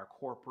both our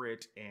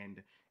corporate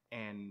and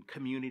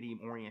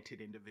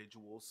community-oriented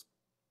individuals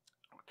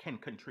can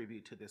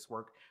contribute to this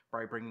work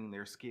by bringing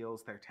their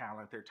skills, their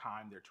talent, their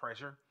time, their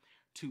treasure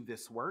to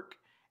this work.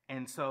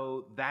 And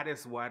so that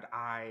is what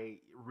I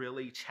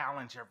really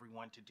challenge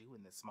everyone to do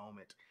in this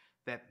moment,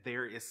 that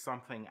there is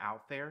something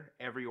out there.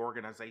 Every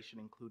organization,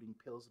 including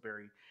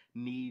Pillsbury,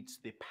 needs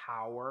the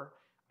power.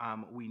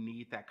 We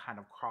need that kind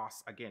of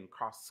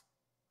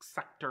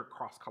cross-sector,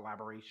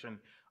 cross-collaboration.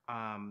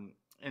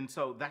 And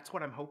so that's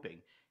what I'm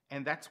hoping.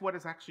 And that's what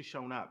has actually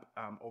shown up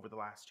over the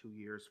last 2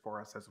 years for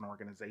us as an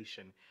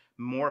organization.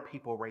 More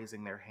people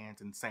raising their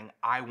hands and saying,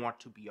 I want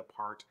to be a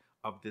part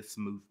of this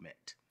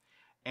movement.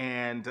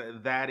 And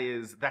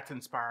that's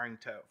inspiring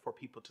for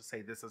people to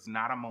say, this is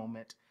not a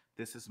moment,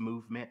 this is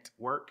movement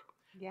work,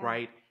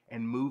 right?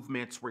 And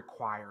movements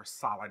require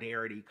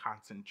solidarity,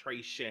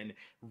 concentration,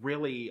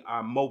 really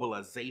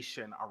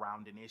mobilization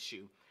around an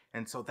issue.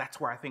 And so that's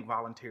where I think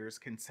volunteers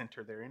can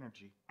center their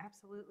energy.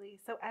 Absolutely.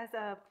 So as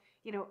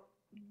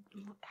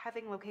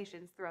having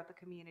locations throughout the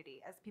community,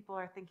 as people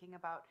are thinking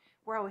about,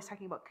 we're always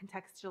talking about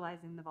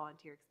contextualizing the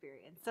volunteer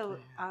experience. So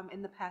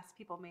in the past,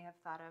 people may have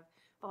thought of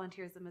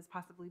volunteerism as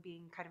possibly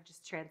being kind of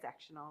just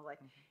transactional, like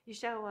you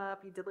show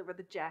up, you deliver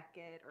the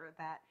jacket or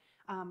that.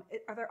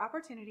 Are there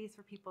opportunities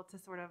for people to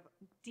sort of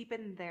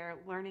deepen their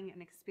learning and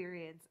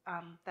experience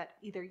that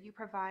either you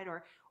provide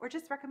or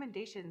just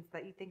recommendations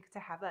that you think to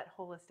have that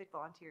holistic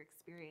volunteer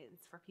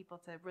experience for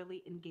people to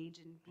really engage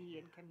and be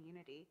in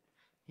community?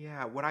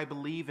 Yeah, what I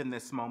believe in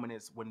this moment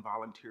is when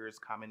volunteers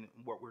come in,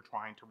 what we're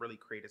trying to really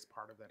create as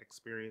part of that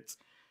experience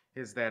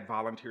is that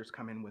volunteers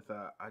come in with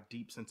a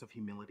deep sense of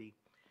humility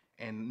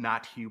and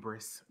not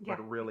hubris, but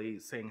really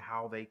seeing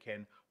how they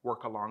can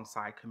work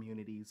alongside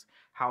communities,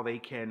 how they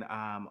can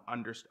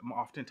understand.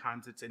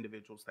 Oftentimes it's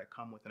individuals that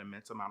come with an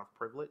immense amount of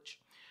privilege,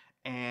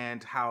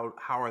 and how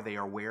are they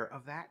aware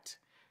of that,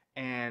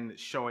 and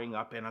showing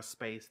up in a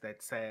space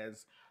that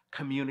says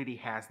community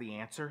has the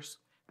answers.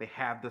 They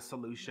have the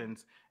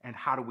solutions, and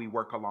how do we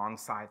work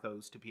alongside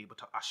those to be able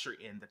to usher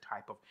in the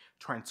type of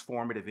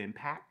transformative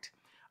impact,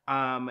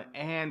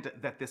 and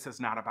that this is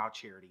not about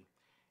charity.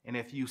 And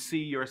if you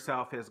see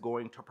yourself as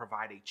going to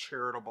provide a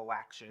charitable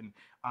action,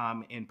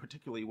 in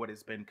particularly what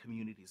has been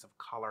communities of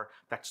color,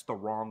 that's the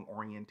wrong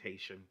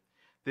orientation.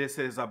 This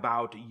is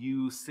about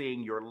you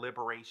seeing your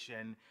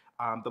liberation,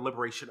 the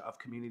liberation of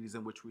communities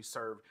in which we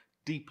serve,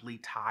 deeply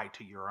tied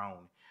to your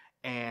own,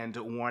 and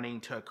wanting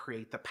to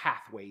create the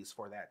pathways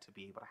for that to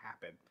be able to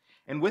happen.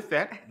 And with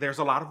that, there's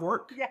a lot of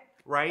work, Yeah.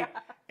 right?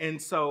 And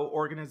so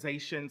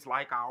organizations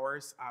like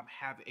ours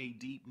have a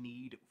deep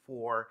need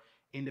for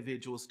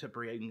individuals to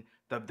bring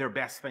their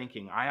best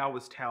thinking. I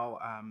always tell,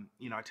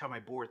 I tell my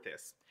board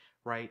this,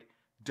 right?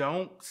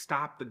 Don't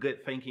stop the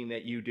good thinking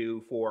that you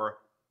do for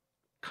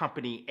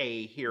company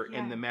A here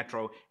in the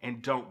metro,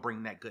 and don't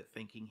bring that good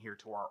thinking here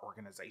to our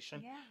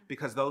organization,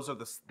 because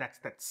that's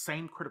that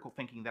same critical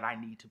thinking that I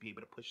need to be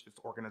able to push this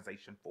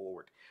organization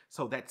forward.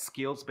 So that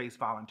skills-based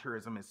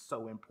volunteerism is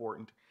so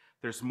important.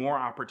 There's more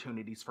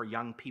opportunities for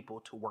young people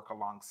to work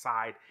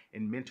alongside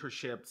in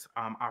mentorships,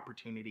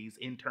 opportunities,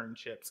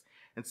 internships.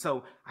 And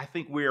so I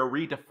think we're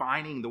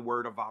redefining the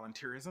word of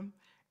volunteerism.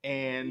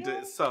 And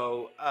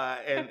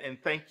and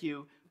thank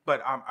you,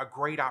 but a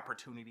great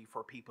opportunity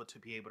for people to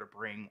be able to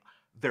bring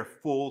their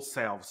full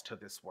selves to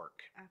this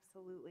work.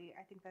 Absolutely.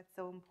 I think that's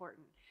so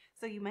important.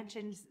 So you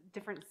mentioned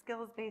different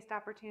skills-based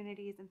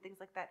opportunities and things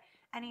like that.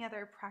 Any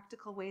other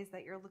practical ways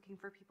that you're looking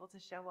for people to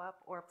show up,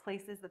 or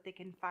places that they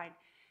can find,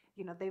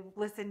 they've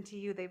listened to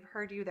you, they've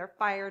heard you, they're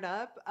fired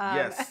up?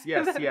 Yes.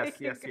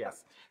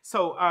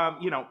 So,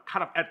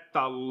 kind of at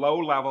the low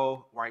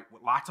level, right,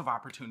 with lots of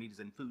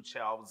opportunities in food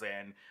shelves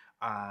and,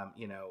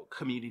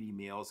 community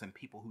meals, and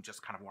people who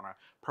just kind of want to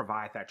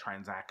provide that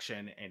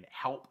transaction and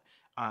help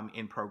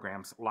in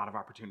programs, a lot of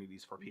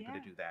opportunities for people to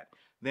do that.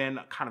 Then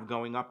kind of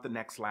going up the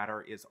next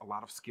ladder is a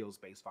lot of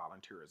skills-based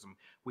volunteerism.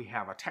 We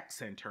have a tech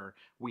center.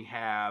 We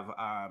have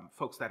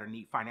folks that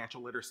need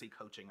financial literacy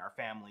coaching, our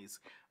families,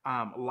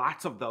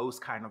 lots of those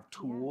kind of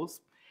tools.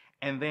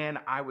 And then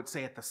I would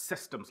say at the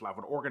systems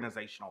level,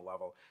 organizational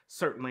level,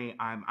 certainly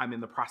I'm in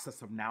the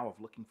process of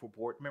looking for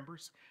board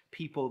members,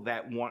 people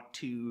that want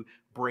to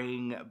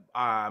bring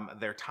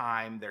their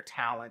time, their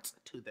talents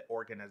to the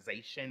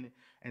organization.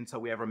 And so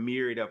we have a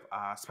myriad of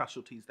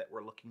specialties that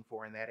we're looking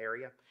for in that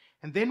area.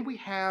 And then we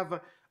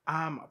have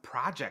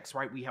projects,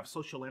 right? We have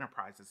social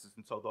enterprises.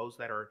 And so those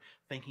that are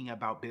thinking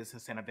about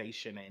business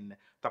innovation and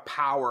the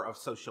power of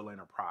social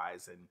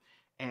enterprise,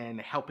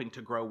 and helping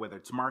to grow, whether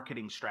it's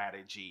marketing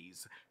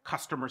strategies,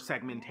 customer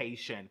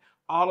segmentation,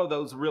 all of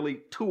those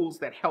really tools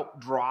that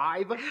help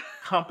drive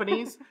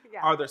companies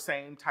are the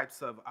same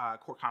types of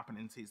core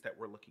competencies that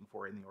we're looking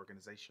for in the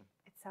organization.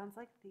 It sounds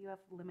like you have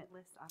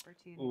limitless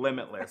opportunities.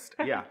 Limitless,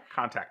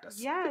 contact us.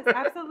 Yes,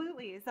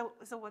 absolutely. So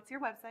what's your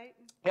website?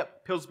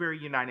 Yep,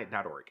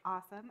 PillsburyUnited.org.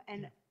 Awesome.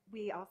 And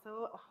we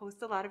also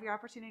host a lot of your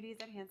opportunities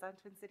at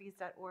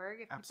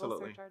handsontwincities.org if people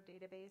search our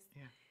database.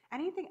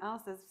 Anything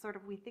else as sort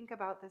of we think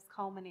about this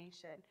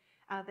culmination,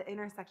 the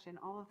intersection,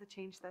 all of the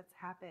change that's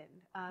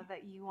happened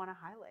that you want to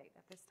highlight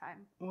at this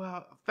time?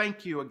 Well,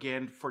 thank you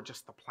again for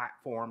just the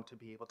platform to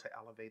be able to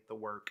elevate the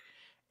work.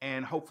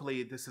 And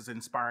hopefully this is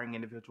inspiring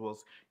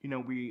individuals.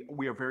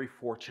 We are very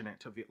fortunate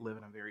to live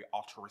in a very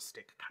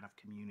altruistic kind of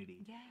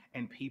community,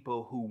 and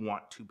people who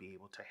want to be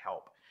able to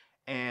help.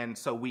 And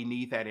so we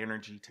need that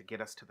energy to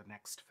get us to the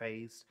next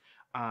phase.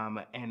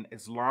 And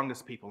as long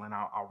as people, and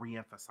I'll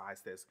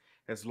reemphasize this,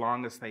 as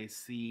long as they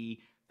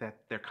see that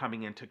they're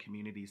coming into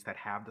communities that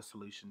have the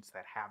solutions,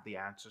 that have the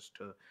answers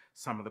to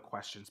some of the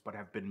questions, but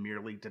have been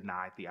merely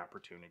denied the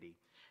opportunity.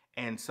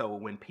 And so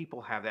when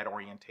people have that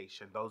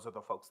orientation, those are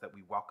the folks that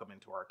we welcome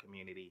into our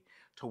community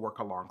to work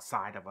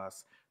alongside of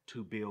us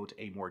to build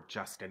a more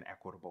just and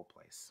equitable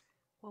place.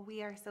 Well,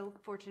 we are so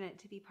fortunate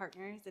to be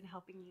partners in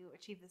helping you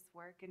achieve this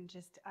work. And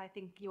I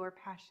think your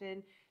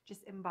passion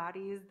just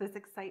embodies this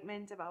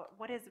excitement about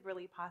what is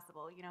really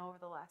possible. Over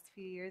the last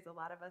few years, a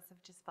lot of us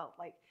have just felt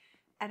like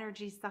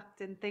energy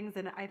sucked in things.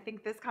 And I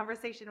think this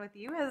conversation with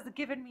you has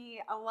given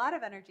me a lot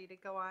of energy to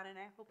go on. And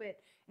I hope it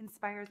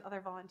inspires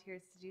other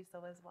volunteers to do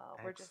so as well.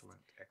 We're just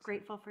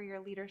grateful for your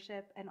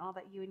leadership and all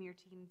that you and your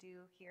team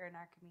do here in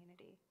our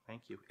community.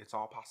 Thank you. It's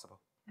all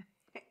possible.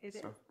 It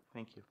is.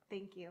 Thank you.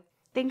 Thank you.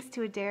 Thanks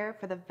to Adair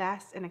for the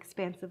vast and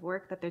expansive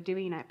work that they're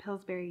doing at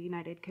Pillsbury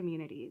United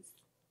Communities.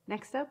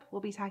 Next up,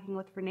 we'll be talking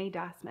with Renee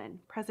Dossman,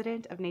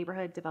 President of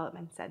Neighborhood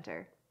Development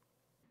Center.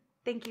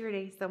 Thank you,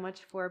 Renee, so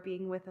much for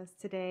being with us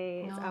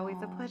today. It's always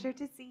a pleasure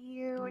to see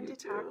you and to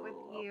talk with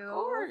you. Of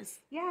course.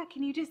 Yeah,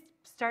 can you just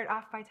start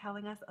off by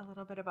telling us a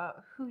little bit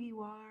about who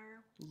you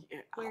are,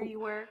 where you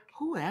work?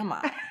 Who am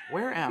I?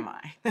 Where am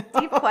I?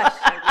 Deep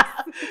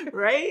questions.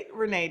 Right?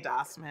 Renee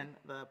Dossman,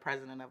 the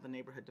president of the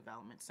Neighborhood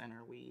Development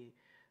Center. We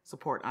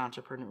support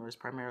entrepreneurs,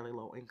 primarily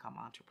low-income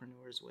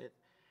entrepreneurs, with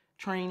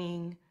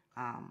training,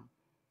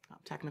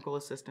 technical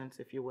assistance,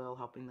 if you will,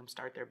 helping them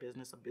start their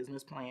business, a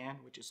business plan,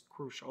 which is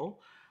crucial,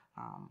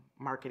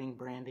 marketing,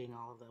 branding,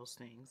 all of those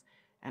things.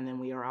 And then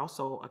we are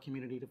also a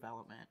community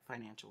development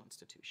financial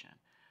institution.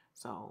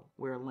 So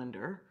we're a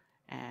lender,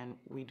 and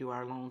we do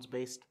our loans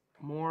based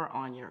more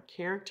on your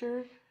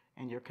character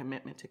and your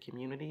commitment to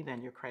community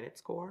than your credit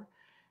score.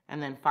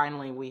 And then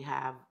finally, we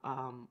have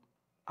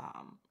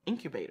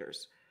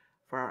incubators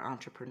for our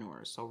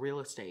entrepreneurs, so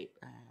real estate,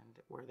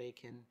 and where they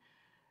can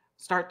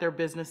start their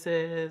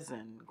businesses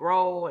and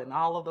grow and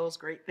all of those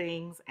great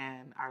things.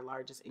 And our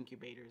largest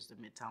incubator is the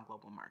Midtown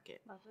Global Market.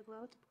 Love the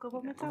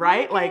global Midtown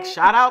Right? Market. Like,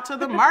 shout out to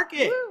the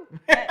market. Woo!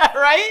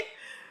 Right?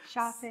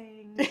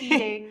 Shopping,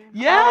 eating, all of the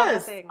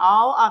Yes, things.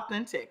 all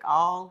authentic,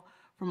 all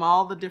from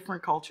all the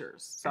different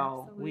cultures.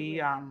 So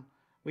Absolutely.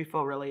 we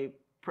feel really,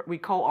 we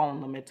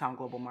co-own the Midtown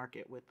Global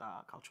Market with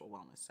Cultural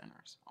Wellness Center.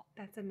 So.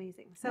 That's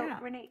amazing. So Yeah.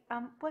 Renee,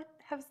 what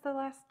has the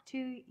last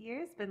 2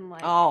 years been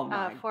like? Oh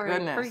my for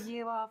goodness.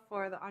 you all,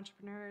 for the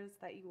entrepreneurs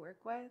that you work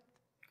with?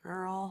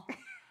 Girl.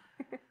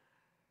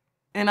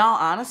 In all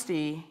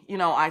honesty, you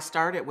know, I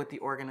started with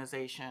the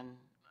organization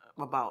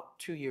about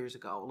 2 years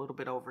ago, a little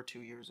bit over 2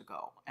 years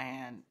ago.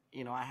 And,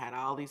 you know, I had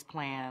all these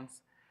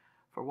plans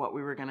for what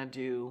we were going to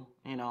do,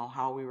 you know,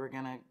 how we were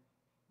going to,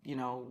 you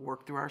know,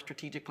 work through our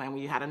strategic plan.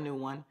 We had a new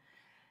one.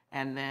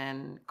 And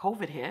then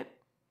COVID hit,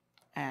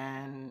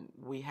 and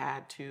we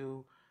had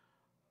to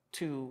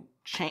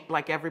change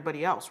like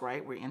everybody else,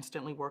 right? We're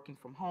instantly working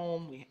from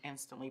home. We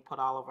instantly put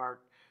all of our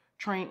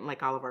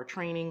all of our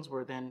trainings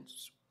were then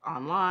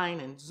online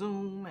and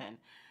Zoom, and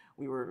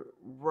we were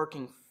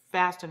working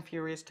fast and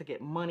furious to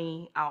get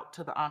money out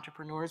to the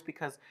entrepreneurs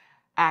because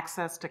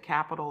access to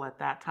capital at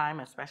that time,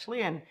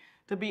 especially, and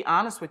to be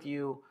honest with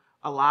you,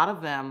 a lot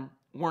of them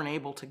weren't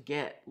able to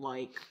get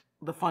like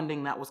the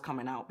funding that was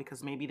coming out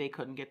because maybe they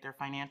couldn't get their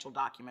financial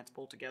documents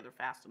pulled together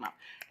fast enough,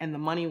 and the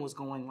money was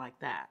going like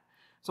that.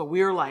 So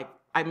we were like,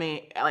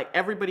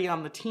 everybody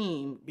on the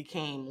team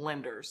became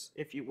lenders,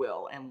 if you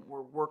will, and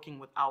we're working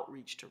with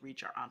outreach to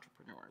reach our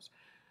entrepreneurs.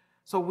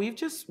 So we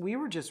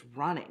were just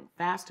running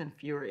fast and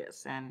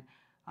furious. And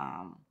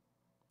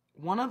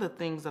one of the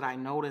things that I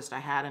noticed, I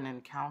had an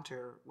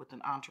encounter with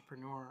an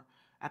entrepreneur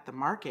at the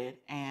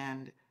market,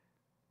 and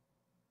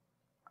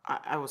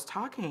I was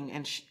talking,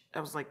 and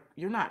I was like,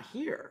 "You're not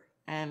here."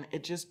 And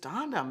it just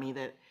dawned on me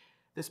that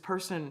this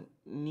person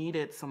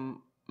needed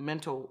some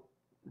mental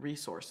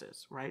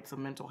resources, right?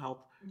 Some mental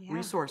health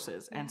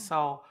resources. Yeah. And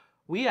so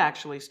we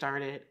actually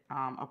started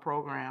a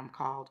program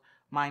called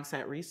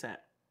Mindset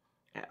Reset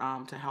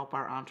to help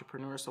our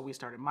entrepreneurs. So we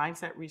started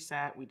Mindset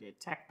Reset, we did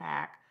Tech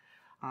Pack,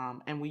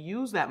 and we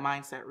use that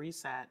Mindset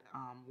Reset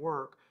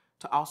work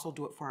to also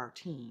do it for our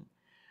team.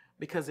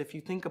 Because if you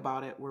think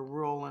about it, we're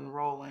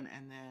rolling,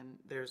 and then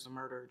there's the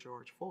murder of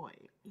George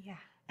Floyd. Yeah.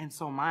 And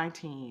so my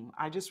team,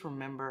 I just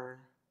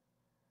remember,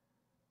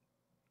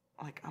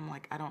 I'm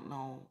like, I don't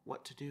know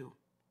what to do.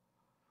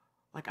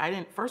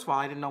 First of all,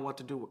 I didn't know what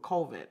to do with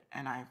COVID,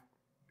 and I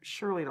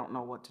surely don't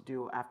know what to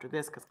do after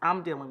this because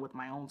I'm dealing with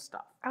my own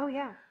stuff. Oh,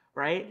 yeah.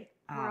 Right?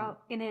 We're all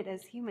in it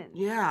as humans.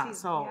 Yeah. Too.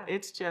 So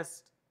it's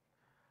just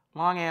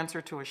long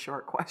answer to a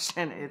short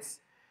question.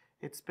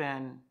 It's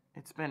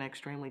been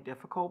extremely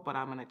difficult, but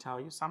I'm going to tell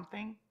you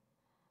something.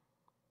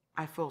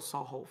 I feel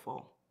so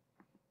hopeful.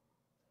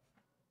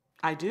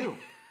 I do.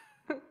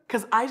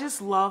 Because I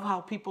just love how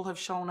people have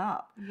shown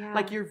up. Yeah.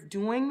 Like, you're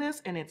doing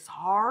this and it's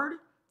hard.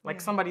 Like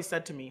somebody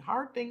said to me,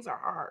 hard things are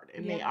hard,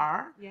 and they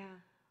are. Yeah.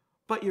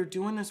 But you're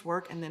doing this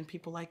work, and then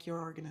people like your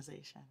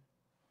organization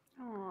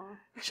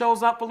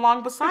shows up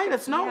along beside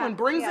us, and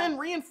brings in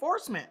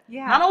reinforcement.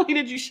 Yeah. Not only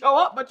did you show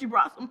up, but you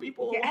brought some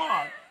people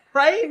along,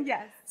 right?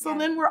 Yes. So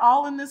then we're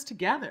all in this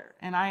together,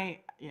 and I'm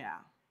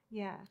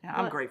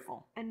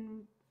grateful.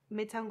 And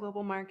Midtown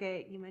Global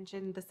Market, you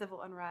mentioned the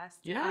civil unrest.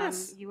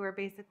 Yes. You were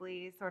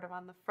basically sort of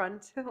on the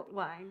front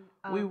line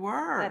of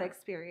that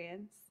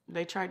experience.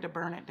 They tried to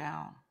burn it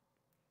down.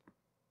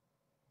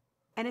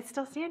 And it's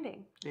still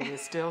standing. It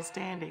is still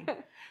standing.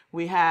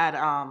 We had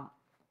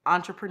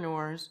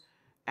entrepreneurs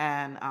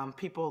and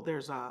people,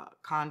 there's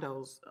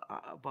condos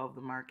above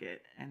the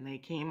market, and they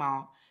came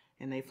out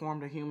and they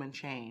formed a human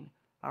chain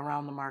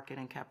around the market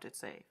and kept it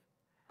safe.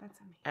 That's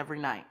amazing. Every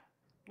night.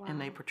 Wow.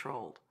 And they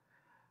patrolled.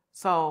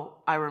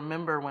 So I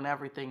remember when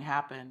everything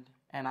happened,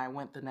 and I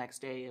went the next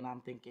day, and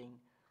I'm thinking,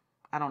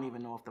 I don't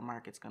even know if the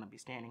market's going to be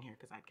standing here,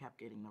 because I kept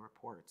getting the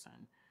reports.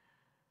 And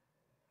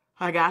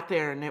I got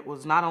there, and it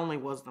was not only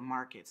was the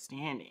market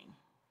standing,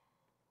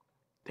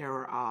 there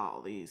were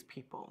all these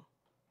people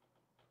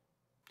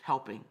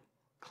helping,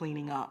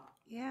 cleaning up.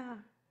 Yeah.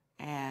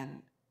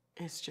 And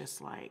it's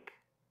just like,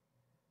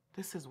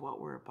 this is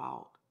what we're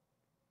about.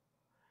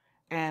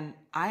 And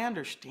I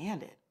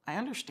understand it. I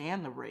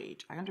understand the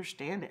rage. I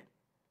understand it.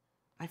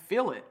 I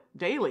feel it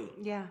daily.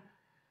 Yeah.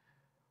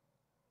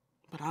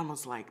 But I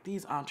was like,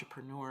 these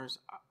entrepreneurs,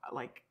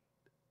 like,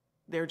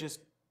 they've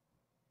just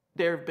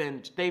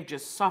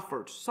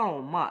suffered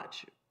so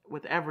much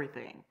with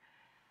everything.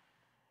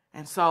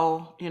 And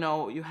so,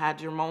 you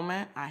had your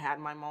moment, I had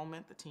my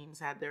moment, the teams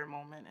had their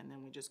moment, and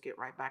then we just get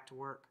right back to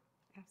work.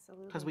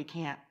 Absolutely. Because we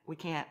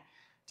can't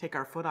take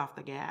our foot off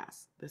the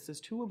gas. This is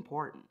too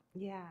important.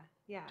 Yeah.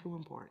 Too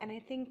important. And I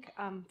think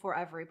for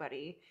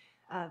everybody,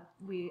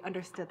 we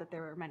understood that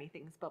there were many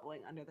things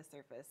bubbling under the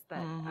surface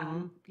that,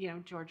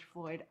 George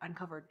Floyd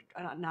uncovered,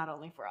 not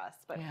only for us,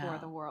 but for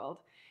the world.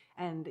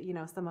 And,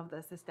 some of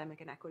the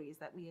systemic inequities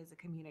that we as a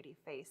community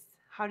face.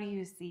 How do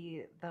you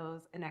see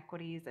those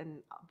inequities and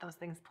those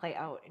things play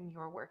out in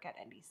your work at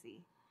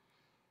NDC?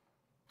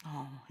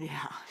 Oh,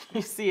 yeah.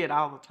 You see it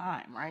all the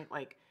time, right?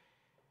 Like,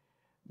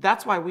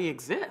 that's why we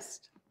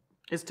exist,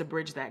 is to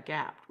bridge that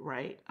gap,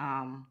 right?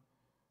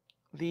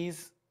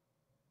 These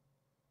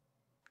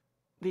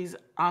these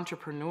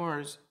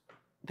entrepreneurs,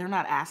 they're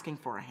not asking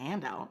for a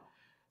handout.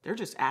 They're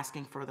just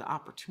asking for the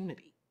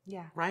opportunity,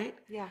 Yeah. right?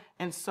 Yeah.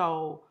 And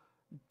so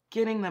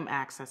getting them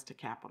access to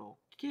capital,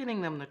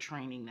 getting them the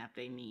training that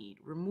they need,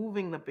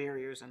 removing the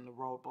barriers and the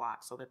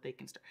roadblocks so that they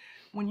can start.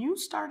 When you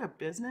start a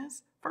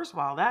business, first of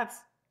all, that's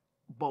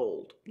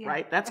bold, Yeah.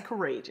 right? That's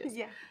courageous.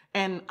 Yeah.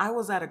 And I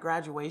was at a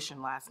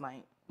graduation last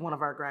night, one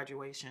of our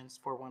graduations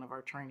for one of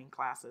our training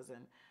classes,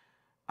 and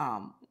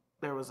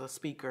there was a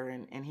speaker,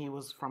 and he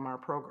was from our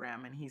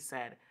program, and he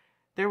said,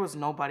 there was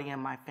nobody in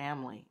my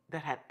family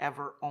that had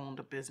ever owned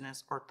a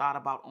business or thought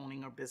about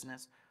owning a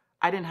business.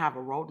 I didn't have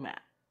a roadmap,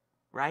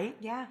 right?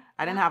 Yeah.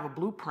 I didn't have a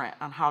blueprint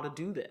on how to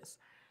do this.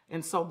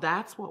 And so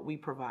that's what we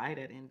provide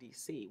at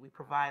NDC. We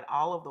provide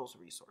all of those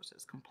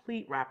resources,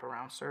 complete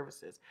wraparound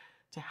services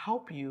to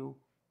help you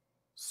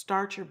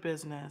start your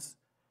business,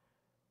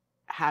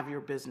 have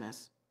your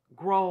business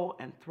grow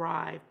and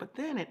thrive, but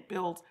then it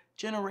builds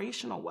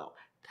generational wealth.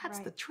 That's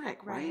the trick,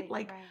 right?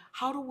 Like,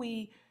 how do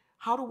we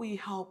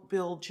help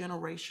build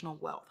generational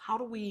wealth? How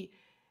do we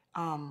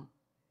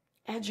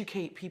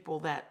educate people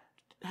that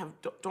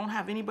don't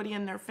have anybody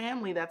in their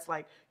family that's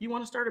like, you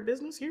want to start a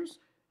business? Here's,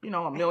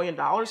 $1 million.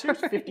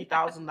 Here's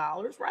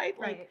 $50,000, right?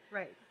 Like,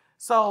 Right.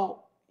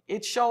 so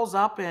it shows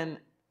up in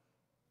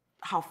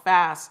how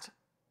fast.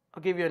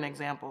 I'll give you an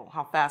example.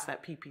 How fast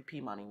that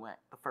PPP money went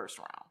the first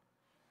round.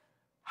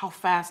 How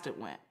fast it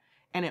went.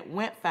 And it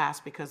went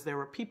fast because there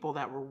were people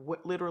that were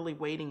literally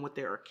waiting with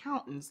their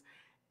accountants,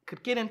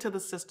 could get into the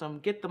system,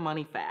 get the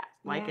money fast.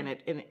 Like, and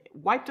it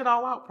wiped it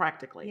all out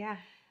practically. Yeah.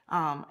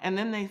 And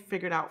then they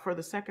figured out for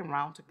the second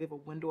round to give a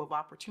window of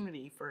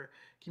opportunity for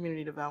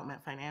community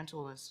development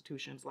financial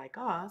institutions like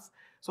us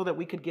so that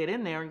we could get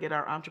in there and get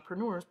our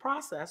entrepreneurs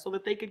processed so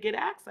that they could get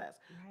access.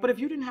 But if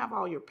you didn't have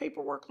all your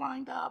paperwork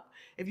lined up,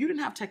 if you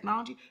didn't have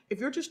technology, if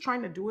you're just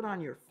trying to do it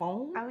on your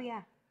phone. Oh,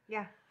 yeah.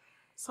 Yeah.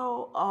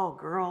 So, oh,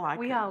 girl,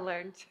 we all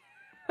learned.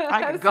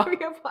 I could go. We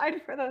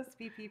applied for those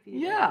PPP.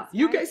 Yeah. Things,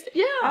 You right? guys,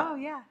 yeah. Oh,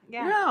 yeah.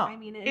 Yeah. Yeah. I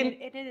mean,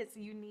 it is.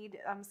 You need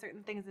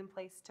certain things in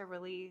place to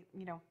really,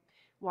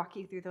 walk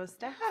you through those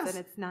steps, Yes. and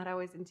it's not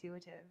always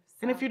intuitive. So.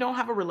 And if you don't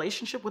have a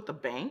relationship with the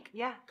bank,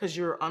 yeah, because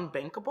you're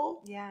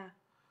unbankable, yeah,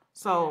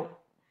 so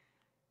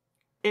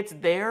it's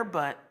there,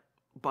 but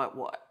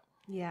what?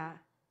 Yeah,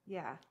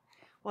 yeah.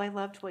 Well, I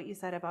loved what you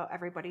said about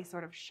everybody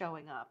sort of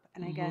showing up,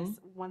 and I guess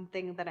one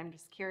thing that I'm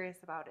just curious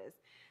about is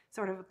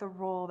sort of the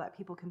role that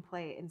people can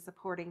play in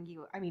supporting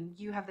you. I mean,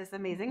 you have this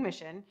amazing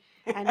mission,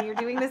 and you're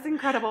doing this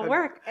incredible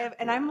work,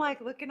 and I'm like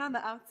looking on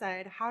the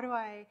outside. How do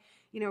I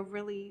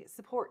really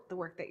support the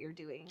work that you're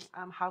doing?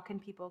 How can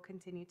people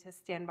continue to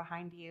stand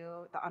behind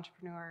you, the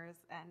entrepreneurs,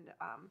 and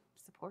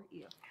support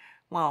you?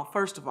 Well,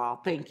 first of all,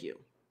 thank you,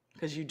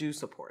 because you do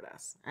support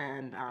us.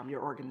 And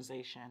your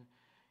organization,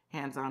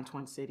 Hands On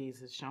Twin Cities,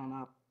 has shown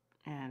up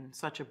in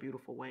such a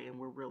beautiful way, and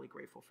we're really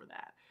grateful for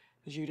that.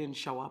 Because you didn't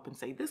show up and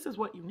say, this is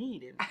what you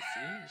need,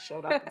 NBC. You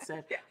showed up and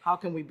said, how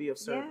can we be of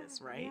service,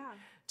 right,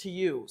 to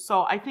you?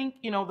 So I think,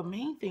 the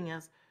main thing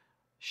is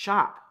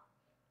shop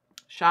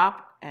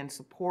and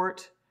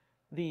support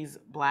these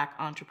Black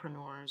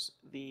entrepreneurs,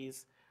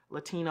 these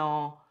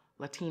Latina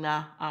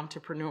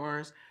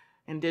entrepreneurs,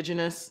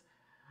 Indigenous,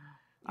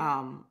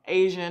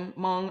 Asian,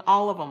 Hmong,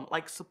 all of them.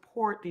 Like,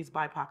 support these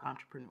BIPOC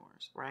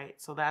entrepreneurs,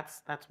 right? So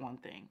that's one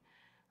thing.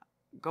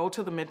 Go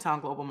to the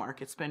Midtown Global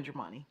Market, spend your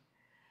money.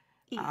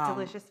 Eat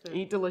delicious food.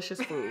 Eat delicious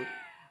food.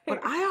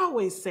 But I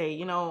always say,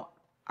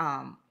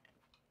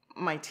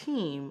 my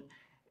team,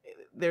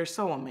 they're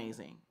so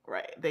amazing,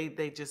 right?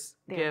 They just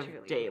give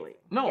daily.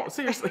 No,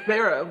 seriously,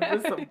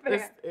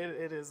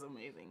 it is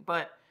amazing.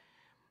 But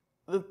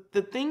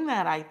the thing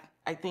that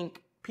I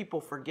think people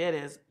forget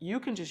is you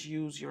can just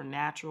use your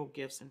natural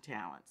gifts and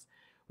talents.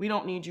 We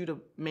don't need you to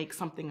make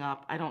something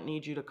up. I don't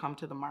need you to come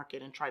to the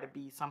market and try to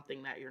be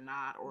something that you're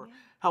not, or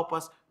help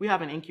us. We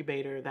have an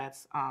incubator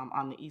that's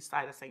on the east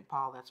side of St.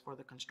 Paul that's for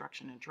the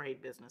construction and trade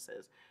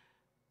businesses.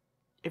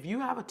 If you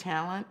have a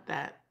talent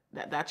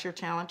that's your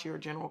talent, you're a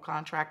general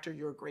contractor,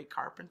 you're a great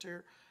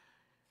carpenter,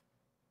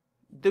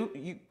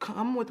 you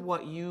come with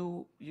what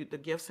the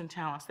gifts and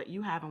talents that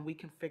you have, and we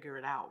can figure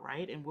it out,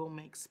 right? And we'll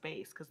make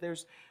space, because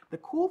there's the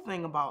cool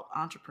thing about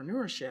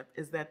entrepreneurship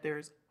is that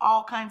there's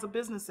all kinds of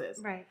businesses,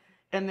 right?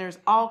 And there's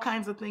all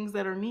kinds of things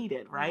that are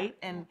needed, right?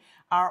 And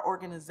our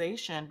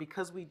organization,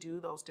 because we do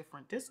those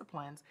different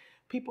disciplines,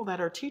 people that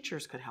are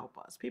teachers could help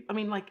us.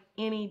 Like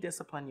any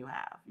discipline you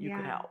have, you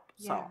could help.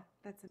 So.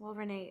 Well,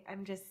 Renee,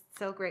 I'm just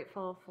so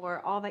grateful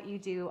for all that you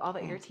do, all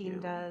that your team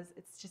does.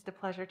 It's just a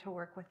pleasure to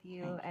work with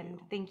you.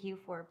 Thank you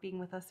for being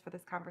with us for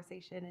this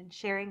conversation and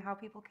sharing how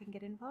people can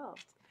get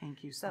involved.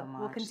 Thank you so much.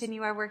 We'll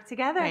continue our work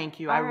together. Thank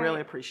you. I really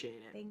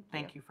appreciate it.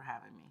 Thank you for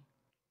having me.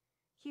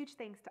 Huge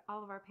thanks to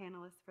all of our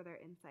panelists for their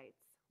insights.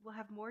 We'll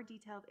have more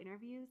detailed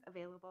interviews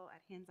available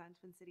at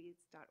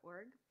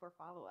handsontwincities.org for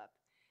follow-up.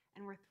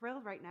 And we're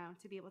thrilled right now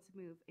to be able to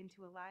move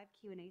into a live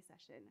Q&A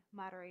session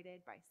moderated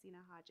by Sina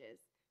Hodges,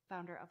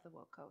 founder of the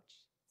Woke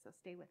Coach. So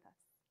stay with us.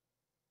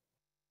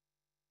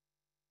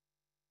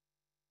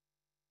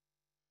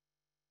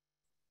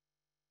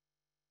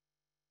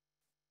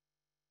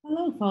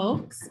 Hello,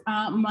 folks.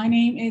 My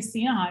name is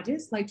Sina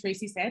Hodges. Like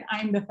Tracy said,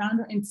 I'm the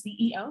founder and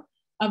CEO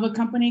of a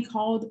company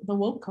called The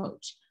Woke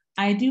Coach.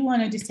 I do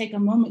want to just take a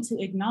moment to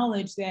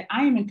acknowledge that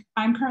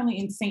I'm currently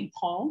in St.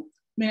 Paul,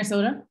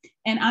 Minnesota,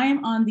 and I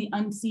am on the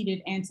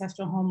unceded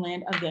ancestral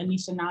homeland of the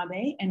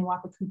Anishinaabe and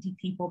Wapakuti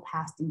people,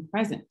 past and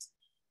present.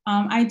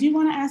 I do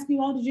want to ask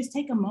you all to just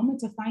take a moment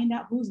to find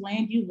out whose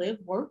land you live,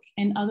 work,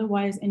 and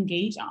otherwise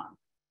engage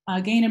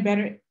on. Gain a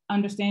better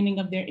understanding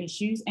of their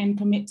issues, and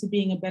commit to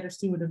being a better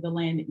steward of the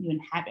land that you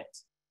inhabit,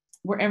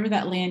 wherever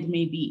that land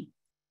may be.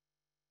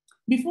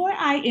 Before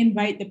I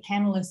invite the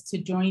panelists to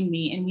join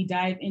me and we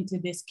dive into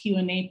this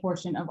Q&A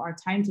portion of our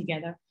time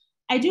together,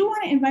 I do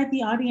want to invite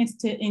the audience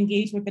to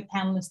engage with the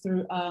panelists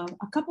through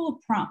a couple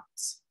of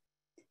prompts.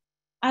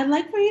 I'd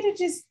like for you to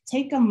just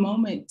take a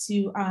moment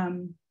to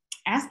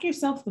ask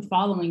yourself the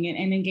following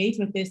and engage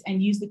with this,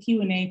 and use the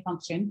Q&A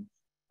function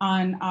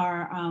on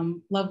our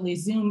lovely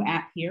Zoom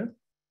app here.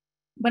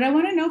 But I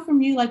want to know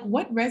from you, like,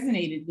 what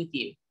resonated with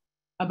you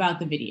about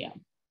the video?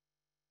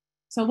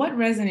 So what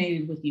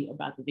resonated with you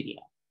about the video?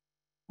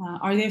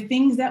 Are there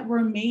things that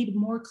were made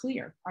more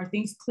clear? Are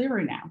things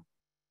clearer now?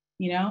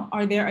 You know,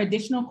 are there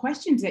additional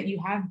questions that you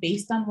have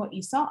based on what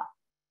you saw?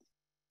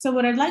 So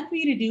what I'd like for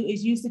you to do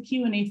is use the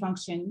Q&A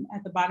function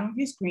at the bottom of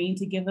your screen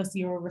to give us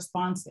your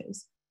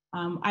responses.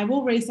 I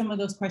will raise some of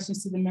those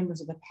questions to the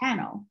members of the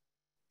panel.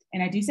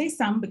 And I do say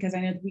some because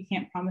I know that we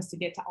can't promise to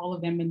get to all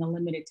of them in the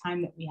limited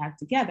time that we have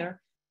together,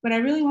 but I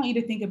really want you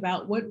to think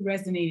about what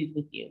resonated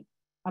with you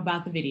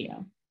about the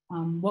video,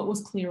 what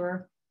was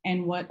clearer,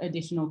 and what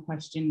additional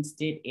questions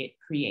did it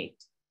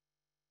create.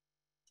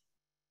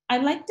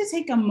 I'd like to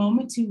take a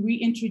moment to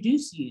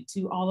reintroduce you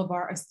to all of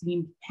our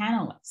esteemed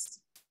panelists.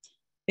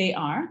 They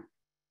are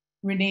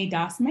Renee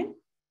Dossman,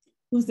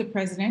 who's the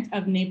president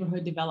of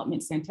Neighborhood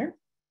Development Center,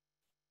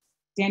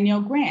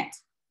 Danielle Grant,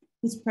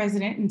 who's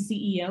president and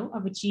CEO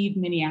of Achieve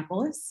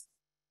Minneapolis,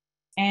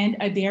 and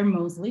Adair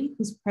Mosley,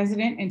 who's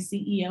president and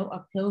CEO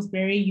of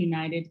Pillsbury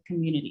United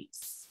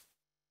Communities.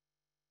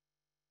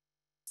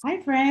 Hi,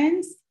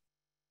 friends.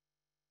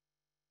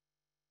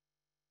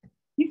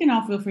 You can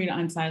all feel free to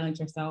unsilence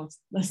yourselves.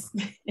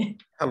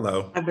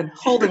 Hello. I've been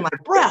holding my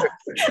breath.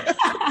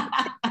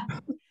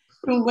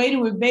 Been waiting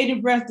with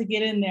bated breath to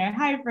get in there.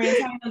 Hi, friends.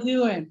 How you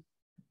doing?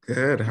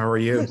 Good. How are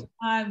you?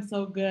 I'm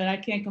so good. I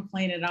can't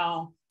complain at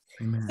all.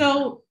 Amen.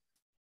 So,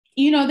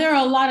 you know, there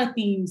are a lot of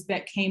themes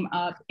that came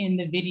up in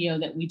the video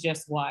that we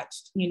just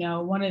watched. You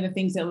know, one of the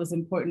things that was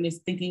important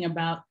is thinking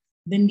about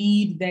the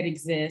need that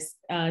exists,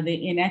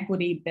 the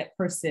inequity that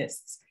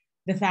persists,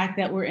 the fact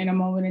that we're in a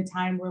moment in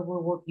time where we're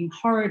working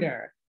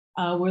harder.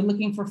 We're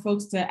looking for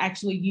folks to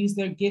actually use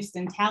their gifts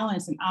and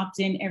talents and opt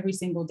in every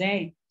single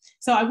day.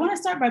 So I want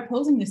to start by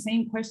posing the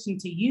same question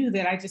to you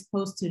that I just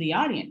posed to the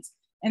audience.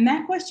 And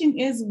that question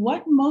is,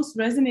 what most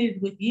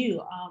resonated with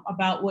you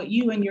about what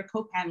you and your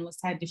co-panelists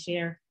had to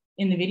share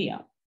in the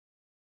video?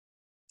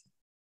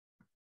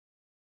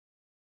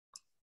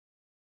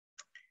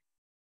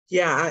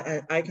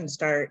 Yeah, I can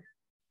start.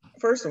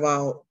 First of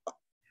all,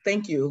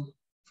 thank you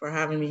for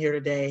having me here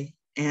today.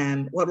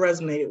 And what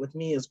resonated with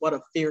me is what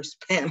a fierce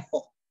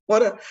panel,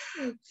 what a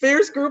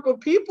fierce group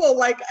of people.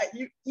 Like,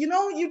 you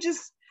know,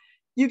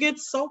 you get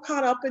so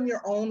caught up in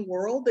your own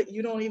world that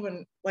you don't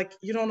even, like,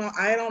 you don't know,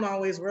 I don't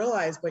always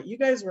realize, but you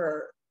guys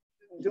were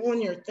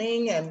doing your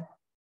thing and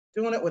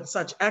doing it with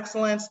such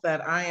excellence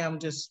that I am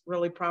just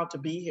really proud to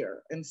be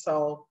here. And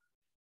so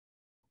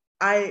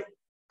I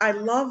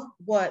love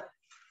what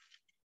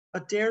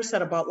Adair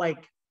said about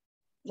like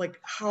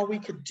how we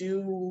could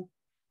do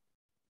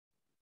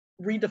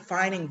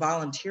redefining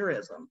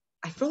volunteerism.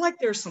 I feel like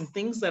there's some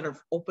things that have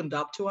opened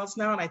up to us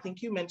now, and I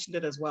think you mentioned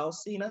it as well,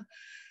 Sina,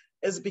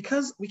 is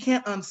because we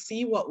can't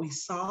unsee what we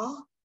saw.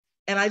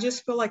 And I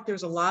just feel like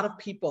there's a lot of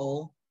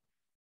people,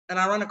 and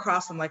I run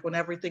across them like when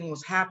everything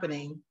was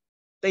happening,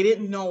 they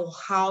didn't know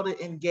how to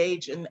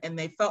engage, and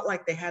they felt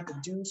like they had to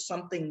do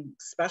something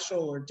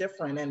special or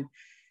different. And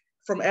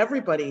from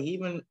everybody,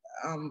 even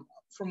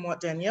from what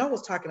Danielle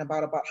was talking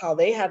about how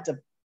they had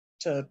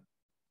to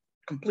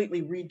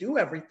completely redo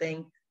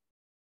everything,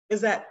 is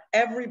that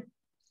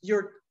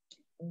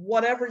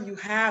whatever you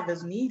have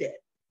is needed.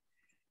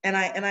 And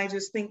I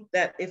just think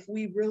that if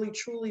we really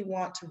truly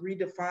want to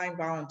redefine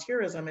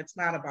volunteerism, it's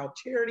not about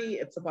charity,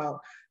 it's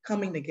about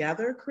coming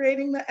together,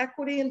 creating the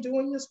equity and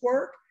doing this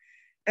work.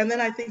 And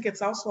then I think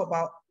it's also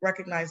about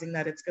recognizing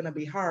that it's going to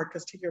be hard,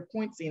 because to your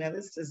point, Zena,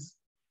 this is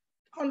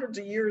hundreds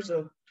of years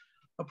of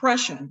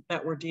oppression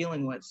that we're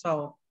dealing with.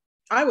 So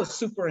I was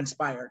super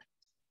inspired.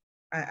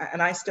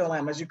 And I still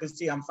am. As you can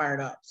see, I'm fired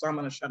up. So I'm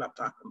going to shut up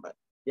talking, but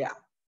yeah,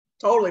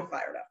 totally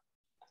fired up.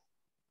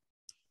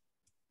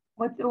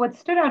 What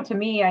stood out to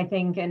me, I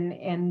think,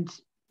 and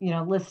you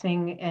know,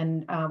 listening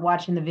and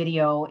watching the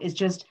video, is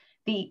just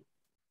the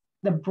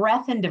the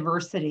breadth and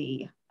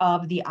diversity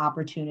of the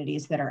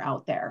opportunities that are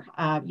out there.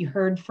 You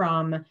heard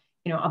from,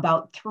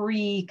 about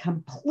 3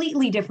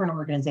 completely different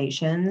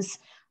organizations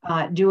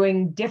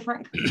doing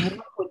different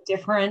work with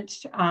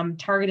different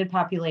targeted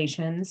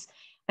populations.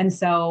 And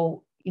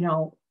so,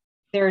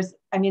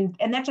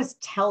 and that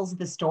just tells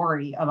the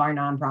story of our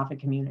nonprofit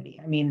community.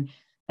 I mean,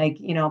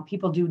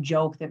 people do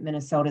joke that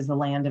Minnesota is the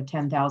land of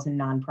 10,000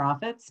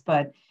 nonprofits,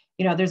 but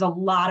there's a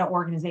lot of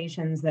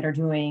organizations that are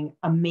doing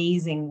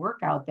amazing work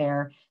out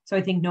there. So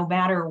I think no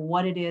matter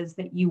what it is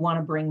that you want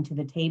to bring to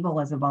the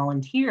table as a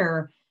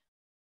volunteer,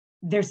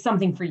 there's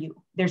something for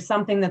you. There's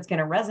something that's going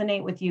to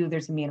resonate with you.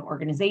 There's going to be an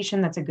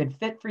organization that's a good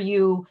fit for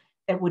you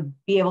that would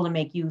be able to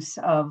make use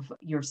of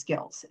your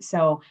skills.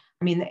 So,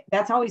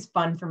 that's always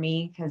fun for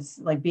me because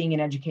being in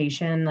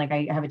education,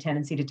 I have a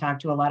tendency to talk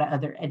to a lot of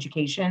other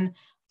education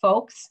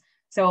folks.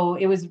 So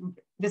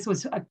this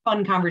was a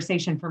fun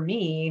conversation for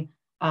me,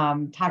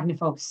 talking to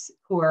folks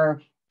who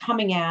are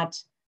coming at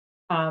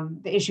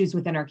the issues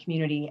within our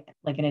community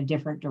in a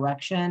different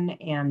direction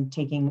and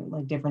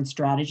taking different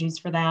strategies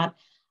for that,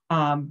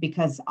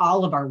 because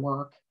all of our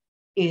work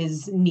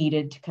is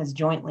needed because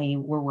jointly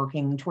we're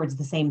working towards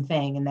the same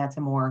thing, and that's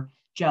a more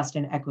just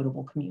and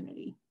equitable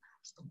community.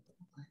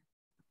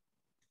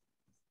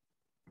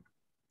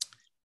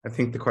 I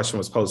think the question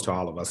was posed to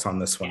all of us on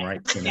this one, right?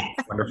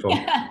 Wonderful.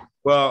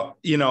 Well,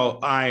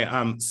 I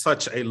am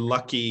such a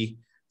lucky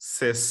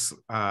cis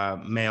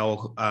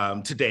male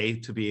today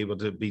to be able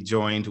to be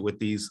joined with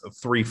these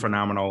 3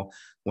 phenomenal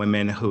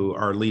women who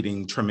are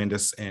leading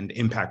tremendous and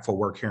impactful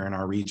work here in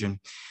our region.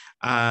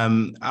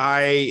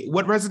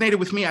 What resonated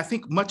with me, I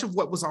think much of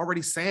what was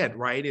already said,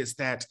 right, is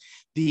that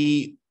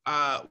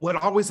what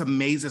always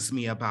amazes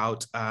me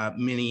about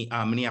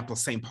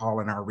Minneapolis, St. Paul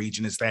in our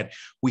region is that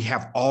we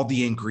have all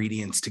the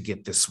ingredients to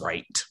get this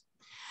right.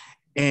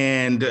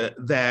 And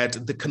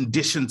that the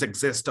conditions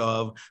exist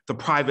of the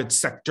private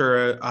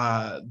sector,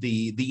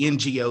 the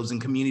NGOs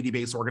and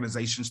community-based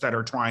organizations that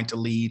are trying to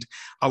lead,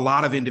 a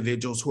lot of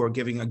individuals who are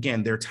giving,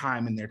 again, their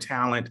time and their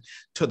talent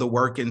to the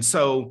work. And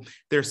so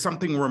there's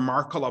something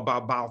remarkable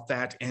about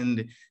that.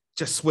 And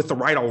just with the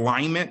right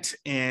alignment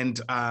and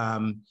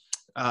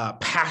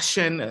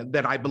passion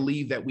that I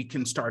believe that we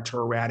can start to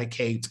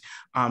eradicate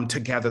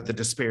together the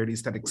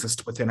disparities that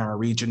exist within our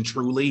region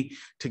truly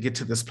to get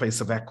to this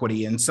place of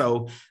equity. And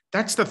so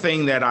that's the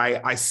thing that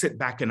I sit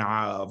back in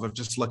awe of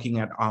just looking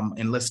at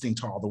and listening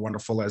to all the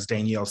wonderful, as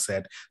Danielle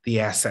said,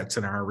 the assets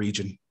in our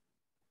region.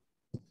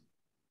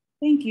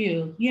 Thank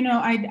you.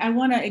 I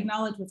want to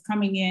acknowledge what's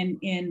coming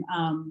in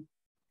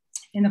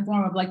the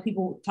form of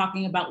people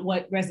talking about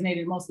what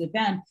resonated most with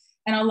them.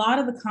 And a lot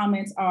of the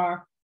comments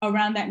are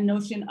around that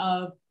notion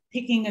of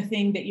picking a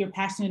thing that you're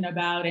passionate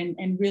about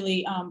and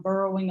really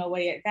burrowing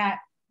away at that,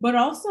 but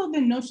also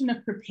the notion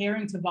of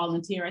preparing to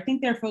volunteer. I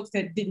think there are folks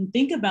that didn't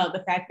think about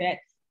the fact that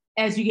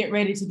as you get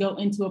ready to go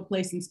into a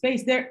place and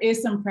space, there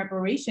is some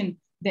preparation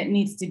that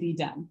needs to be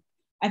done.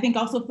 I think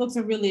also folks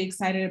are really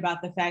excited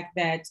about the fact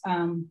that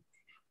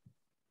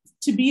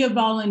to be a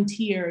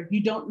volunteer,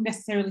 you don't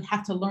necessarily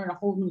have to learn a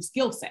whole new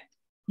skill set.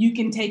 You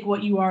can take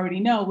what you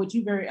already know, which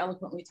you very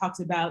eloquently talked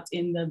about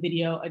in the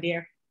video,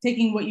 Adair,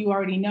 taking what you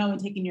already know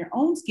and taking your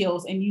own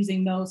skills and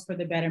using those for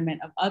the betterment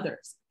of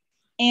others.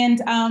 And,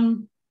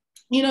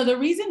 the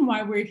reason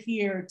why we're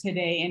here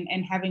today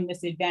and having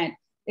this event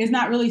is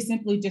not really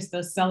simply just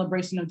a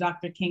celebration of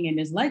Dr. King and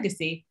his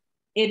legacy.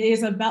 It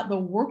is about the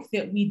work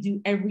that we do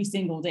every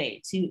single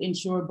day to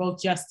ensure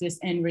both justice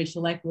and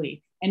racial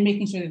equity and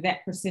making sure that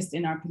that persists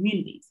in our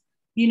communities.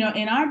 In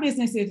our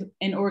businesses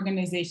and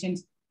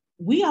organizations,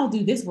 we all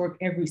do this work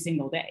every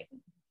single day.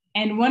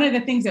 And one of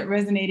the things that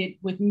resonated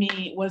with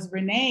me was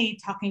Renee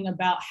talking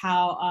about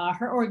how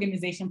her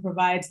organization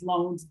provides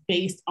loans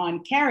based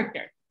on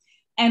character.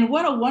 And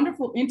what a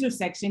wonderful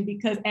intersection,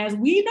 because as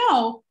we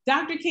know,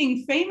 Dr.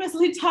 King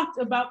famously talked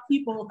about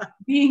people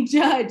being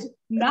judged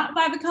not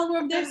by the color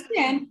of their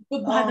skin,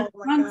 but by the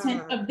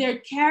content of their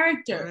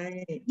character.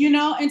 Right.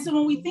 And so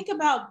when we think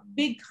about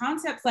big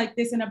concepts like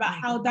this and about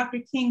how Dr.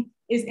 King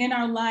is in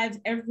our lives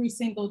every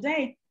single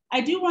day,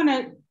 I do want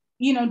to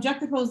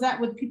juxtapose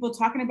that with people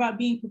talking about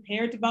being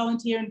prepared to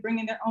volunteer and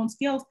bringing their own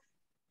skills.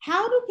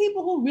 How do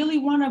people who really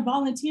want to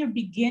volunteer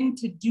begin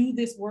to do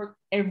this work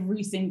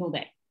every single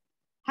day?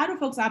 How do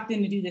folks opt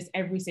in to do this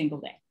every single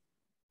day?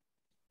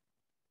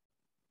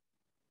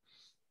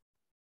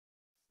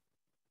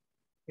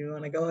 You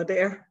want to go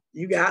there?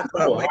 You got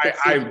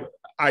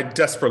I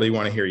desperately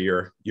want to hear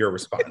your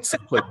response,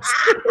 please.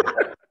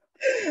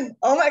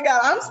 Oh my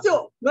God,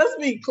 let's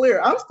be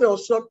clear, I'm still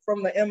shook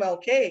from the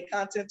MLK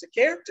content to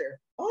character.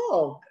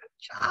 Oh,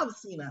 good job,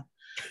 Sina.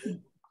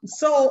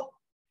 So,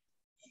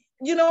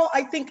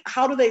 I think,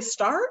 how do they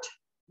start?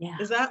 Yeah.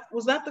 Was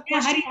that the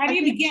question? Yeah, how do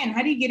you begin?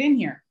 How do you get in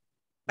here?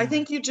 I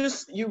think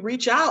you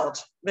reach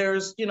out.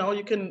 There's,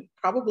 you can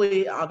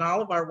probably, on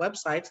all of our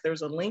websites,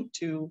 there's a link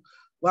to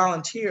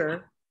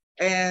volunteer.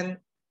 And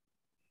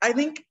I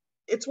think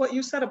it's what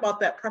you said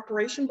about that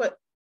preparation, but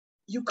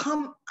you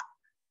come,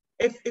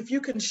 if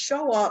you can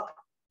show up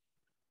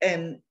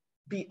and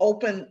be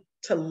open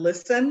to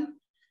listen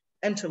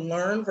and to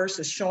learn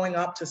versus showing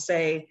up to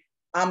say,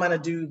 I'm going to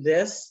do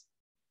this,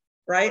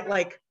 right?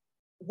 Like,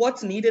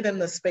 what's needed in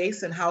the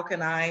space and how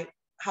can I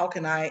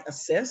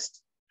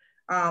assist?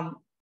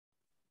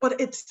 But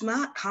it's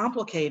not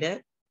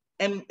complicated.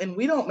 And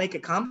we don't make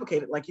it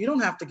complicated. Like, you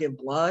don't have to give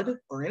blood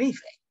or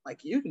anything. Like,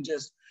 you can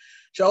just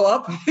show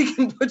up and we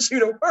can put you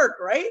to work,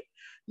 right?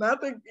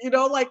 Nothing,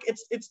 like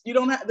you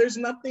don't have, there's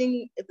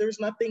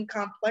nothing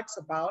complex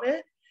about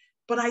it.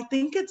 But I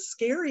think it's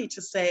scary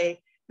to say,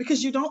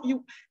 because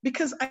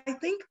because I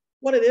think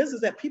what it is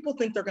that people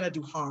think they're going to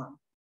do harm.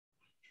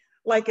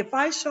 Like, if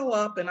I show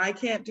up and I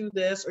can't do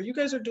this, or you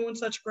guys are doing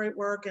such great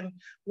work, and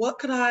what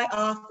could I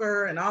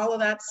offer, and all of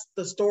that's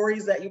the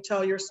stories that you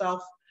tell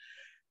yourself.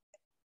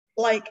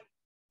 Like,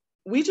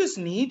 we just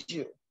need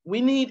you.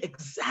 We need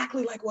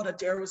exactly like what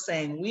Adair was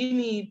saying. We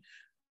need,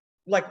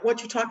 like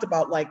what you talked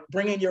about, like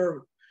bringing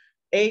your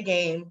A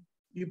game,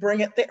 you bring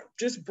it there,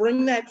 just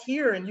bring that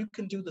here and you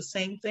can do the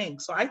same thing.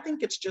 So I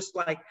think it's just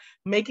like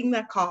making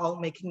that call,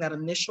 making that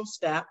initial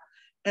step,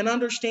 and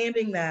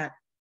understanding that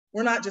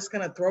we're not just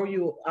going to throw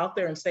you out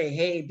there and say,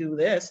 hey, do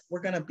this.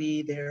 We're going to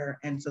be there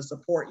and to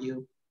support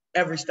you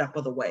every step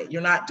of the way.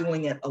 You're not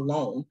doing it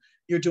alone.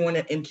 You're doing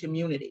it in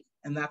community.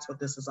 And that's what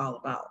this is all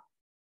about.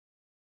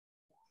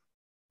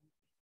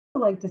 I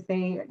like to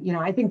say,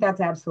 I think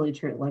that's absolutely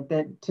true. Like,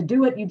 to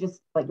do it, you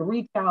just like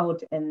reach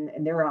out and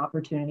there are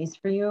opportunities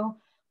for you.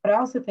 But I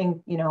also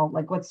think,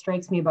 like what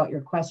strikes me about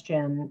your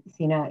question,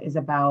 Sina, is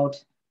about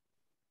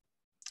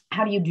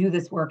how do you do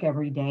this work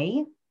every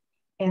day?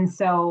 And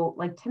so,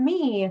 like, to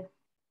me,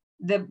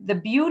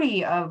 the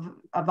beauty of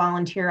a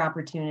volunteer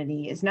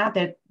opportunity is not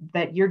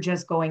that you're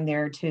just going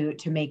there to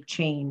make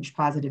change,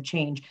 positive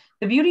change.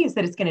 The beauty is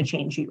that it's going to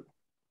change you.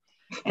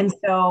 And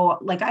so,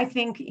 like, I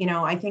think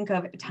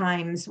of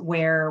times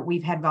where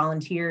we've had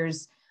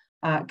volunteers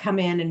come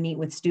in and meet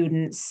with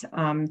students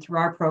through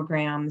our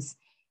programs.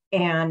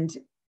 And,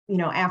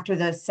 after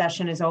the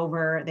session is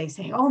over, they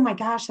say, oh my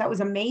gosh, that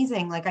was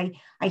amazing. Like,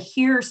 I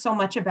hear so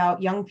much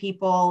about young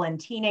people and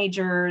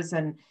teenagers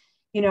and,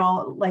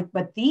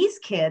 but these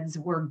kids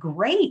were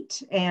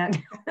great.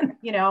 And,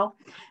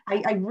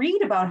 I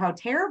read about how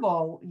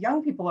terrible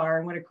young people are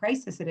and what a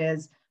crisis it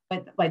is,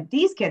 but like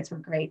these kids were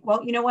great.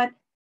 Well, you know what?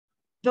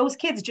 Those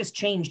kids just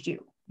changed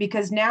you,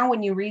 because now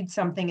when you read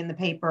something in the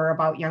paper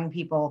about young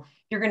people,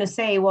 you're going to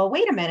say, well,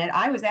 wait a minute,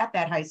 I was at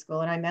that high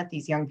school and I met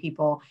these young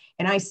people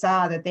and I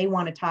saw that they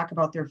want to talk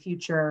about their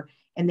future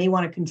and they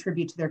want to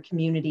contribute to their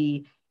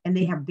community and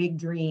they have big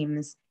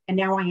dreams. And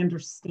now I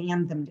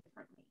understand them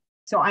differently.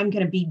 So I'm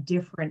going to be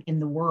different in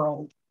the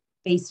world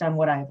based on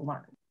what I've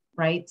learned,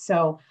 right?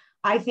 So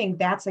I think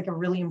that's like a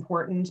really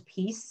important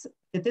piece,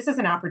 that this is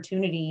an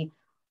opportunity,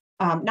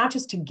 not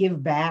just to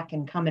give back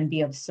and come and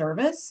be of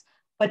service,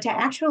 but to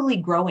actually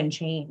grow and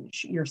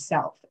change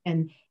yourself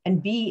and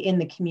be in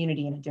the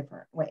community in a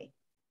different way.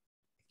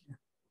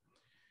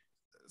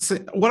 So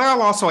what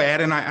I'll also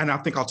add, and I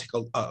think I'll take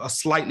a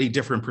slightly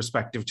different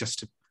perspective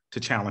just to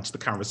challenge the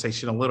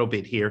conversation a little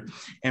bit here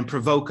and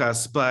provoke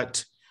us.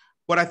 But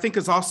what I think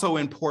is also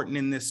important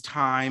in this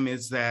time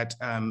is that,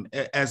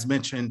 as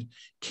mentioned,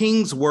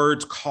 King's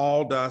words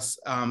called us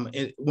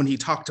when he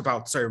talked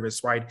about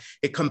service, right?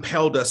 It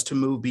compelled us to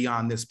move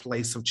beyond this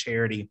place of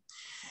charity.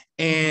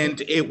 And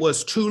it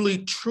was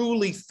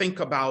truly think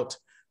about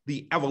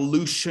the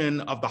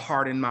evolution of the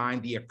heart and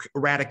mind, the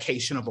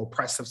eradication of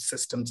oppressive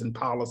systems and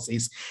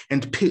policies,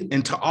 and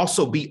to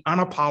also be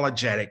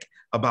unapologetic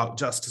about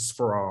justice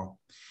for all.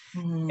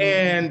 Mm.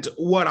 And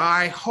what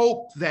I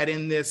hope that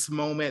in this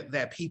moment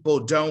that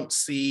people don't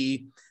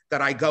see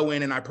that I go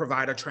in and I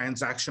provide a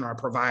transaction or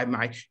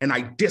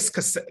I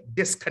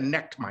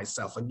disconnect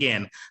myself.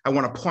 Again, I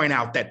want to point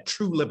out that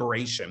true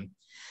liberation.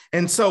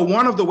 And so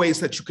one of the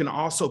ways that you can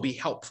also be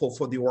helpful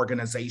for the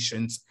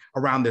organizations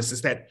around this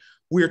is that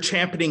we're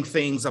championing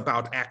things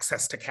about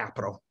access to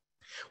capital.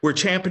 We're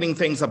championing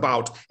things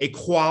about a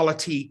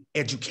quality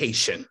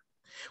education.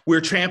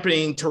 We're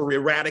championing to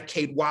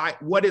eradicate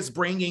what is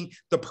bringing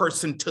the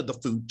person to the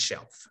food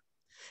shelf.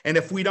 And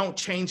if we don't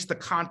change the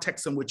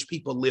context in which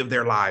people live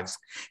their lives.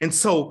 And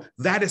so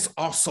that is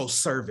also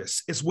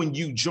service, is when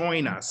you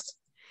join us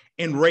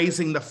in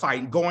raising the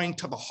fight, going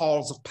to the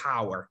halls of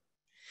power,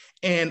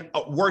 and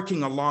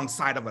working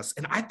alongside of us.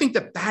 And I think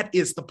that that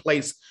is the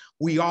place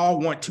we all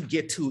want to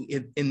get to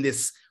in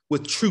this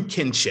with true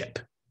kinship.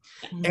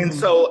 Mm-hmm. And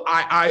so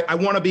I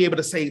want to be able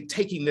to say,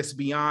 taking this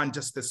beyond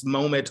just this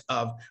moment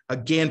of,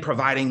 again,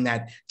 providing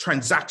that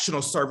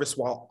transactional service,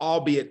 while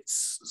albeit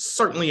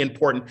certainly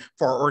important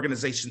for our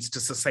organizations to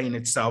sustain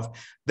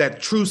itself, that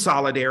true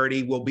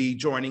solidarity will be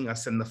joining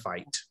us in the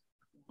fight.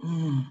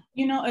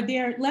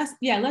 Adair,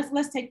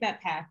 let's take that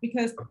path,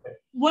 because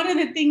one of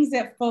the things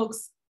that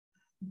folks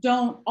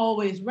don't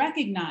always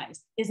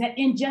recognize is that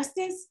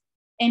injustice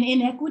and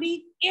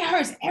inequity, it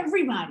hurts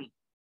everybody,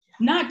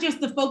 not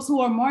just the folks who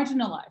are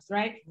marginalized,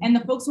 right? And the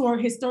folks who are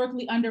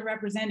historically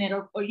underrepresented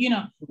or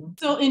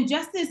so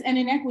injustice and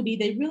inequity,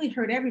 they really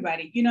hurt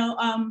everybody.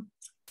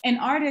 An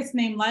artist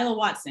named Lila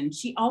Watson,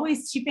 she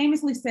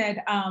famously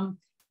said,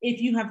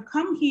 if you have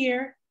come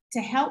here to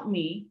help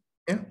me,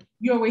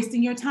 you're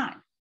wasting your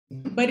time.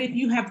 But if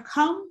you have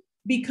come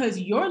because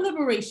your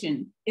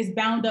liberation is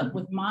bound up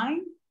with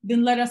mine,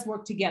 then let us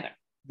work together.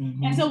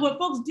 And so what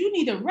folks do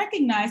need to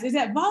recognize is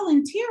that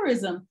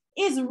volunteerism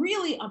is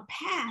really a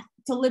path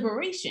to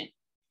liberation.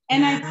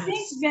 And I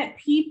think that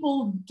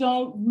people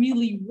don't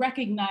really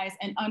recognize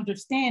and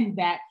understand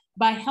that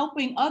by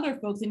helping other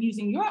folks and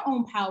using your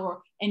own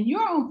power and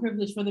your own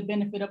privilege for the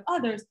benefit of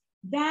others,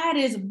 that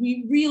is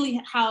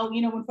really how,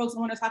 when folks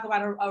want to talk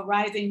about a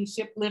rising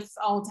ship lifts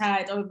all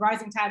tides, or a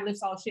rising tide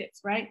lifts all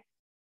ships, right?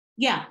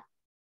 Yeah.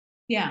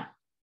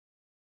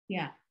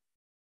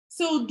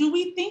 So do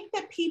we think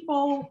that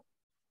people,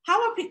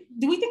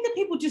 do we think that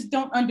people just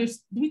don't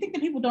understand? Do we think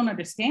that people don't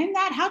understand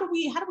that? How do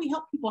we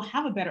help people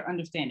have a better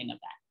understanding of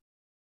that?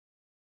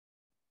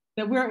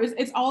 That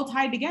it's all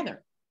tied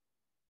together.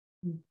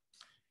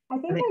 I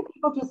think that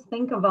people just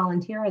think of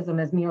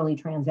volunteerism as merely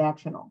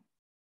transactional.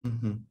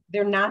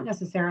 They're not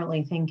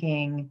necessarily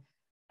thinking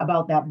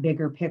about that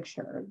bigger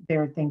picture.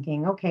 They're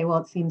thinking, okay, well,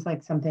 it seems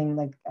like something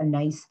like a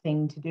nice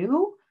thing to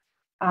do,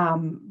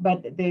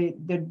 but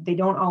they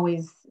don't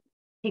always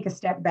take a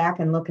step back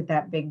and look at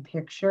that big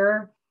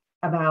picture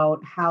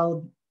about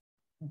how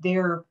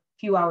their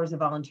few hours of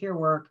volunteer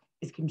work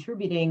is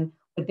contributing,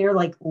 but they're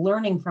like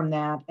learning from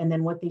that, and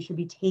then what they should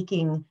be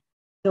taking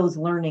those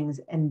learnings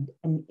and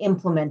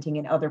implementing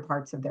in other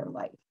parts of their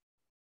life.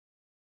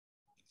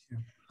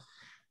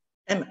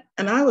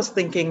 And I was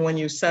thinking when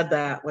you said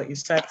that, what you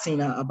said,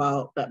 Sina,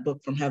 about that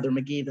book from Heather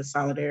McGhee, The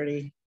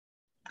Solidarity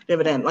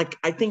Dividend, like,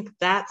 I think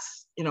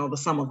that's, the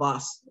sum of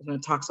us, when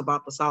it talks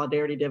about the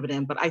solidarity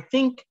dividend. But I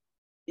think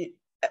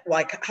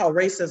like how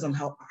racism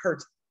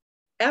hurts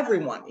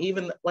everyone,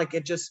 even like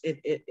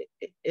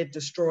it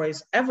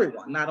destroys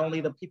everyone, not only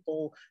the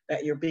people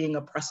that you're being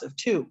oppressive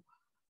to.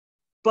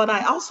 But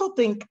I also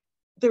think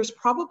there's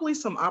probably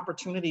some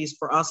opportunities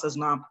for us as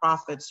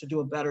nonprofits to do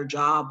a better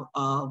job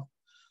of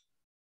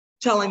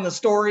telling the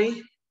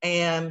story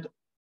and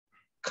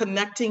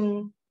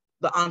connecting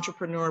the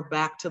entrepreneur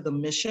back to the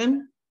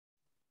mission.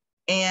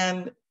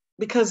 And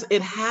because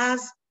it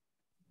has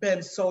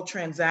been so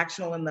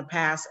transactional in the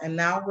past, and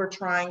now we're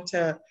trying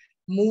to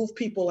move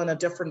people in a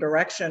different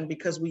direction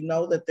because we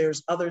know that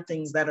there's other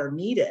things that are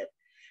needed.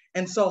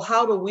 And so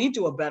how do we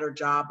do a better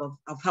job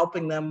of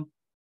helping them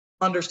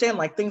understand,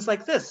 like, things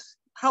like this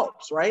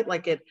helps, right?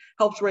 Like, it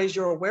helps raise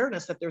your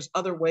awareness that there's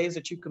other ways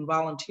that you can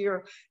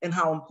volunteer and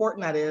how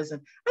important that is.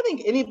 And I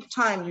think any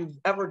time you've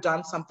ever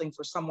done something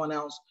for someone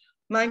else,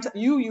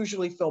 you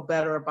usually feel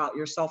better about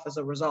yourself as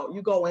a result.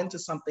 You go into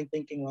something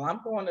thinking, well,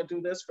 I'm going to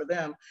do this for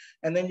them.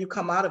 And then you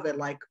come out of it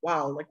like,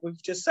 wow, like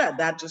we've just said,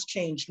 that just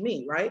changed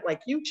me, right?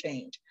 Like, you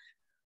change.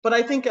 But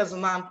I think as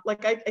a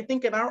I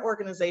think in our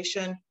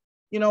organization,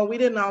 we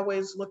didn't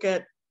always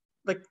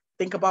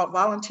think about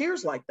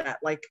volunteers like that.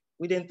 Like,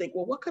 we didn't think,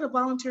 well, what could a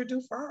volunteer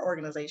do for our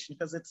organization?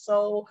 Because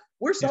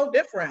we're so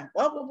different,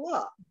 blah, blah,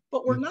 blah,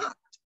 but we're not.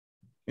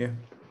 Yeah.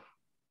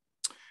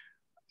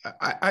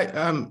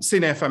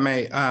 Sina, if I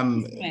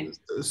may,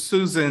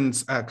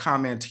 Susan's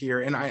comment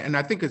here, and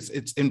I think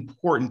it's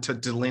important to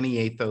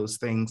delineate those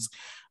things.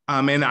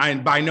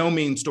 And by no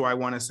means do I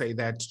want to say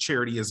that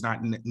charity is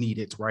not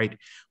needed, right?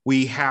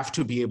 We have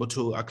to be able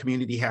to, a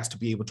community has to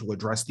be able to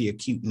address the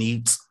acute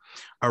needs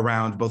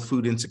around both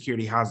food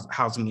insecurity,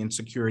 housing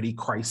insecurity,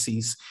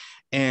 crises.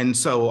 And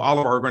so all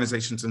of our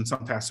organizations in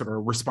some facet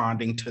are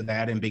responding to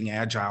that and being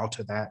agile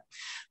to that.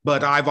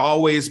 But I've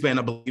always been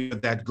a believer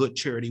that good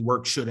charity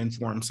work should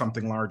inform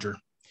something larger,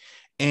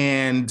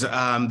 and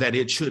that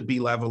it should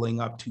be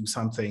leveling up to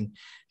something.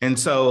 And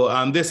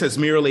so this is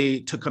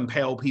merely to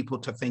compel people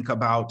to think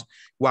about,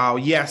 while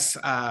yes,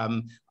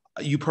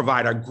 you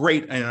provide a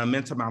great and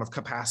immense amount of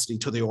capacity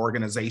to the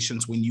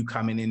organizations when you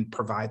come in and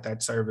provide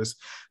that service,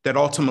 that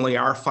ultimately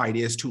our fight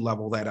is to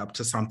level that up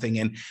to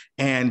something.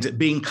 And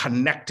being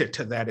connected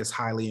to that is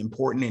highly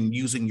important, and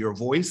using your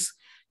voice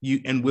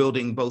and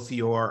wielding both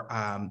your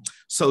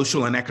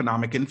social and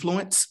economic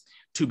influence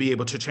to be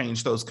able to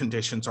change those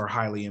conditions are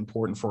highly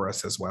important for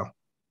us as well.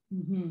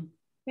 Mm-hmm.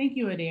 Thank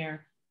you,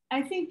 Adair.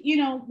 I think,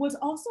 what's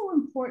also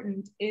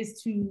important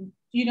is to,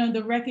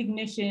 the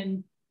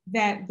recognition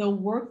that the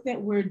work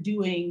that we're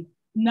doing,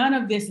 none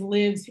of this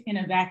lives in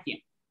a vacuum.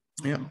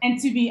 Yeah. And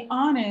to be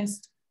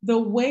honest, the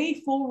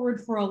way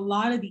forward for a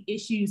lot of the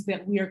issues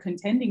that we are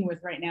contending with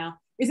right now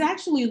is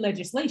actually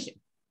legislation,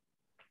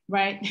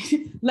 right?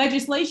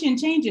 Legislation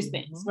changes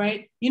things,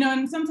 right?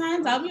 And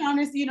sometimes, I'll be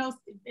honest,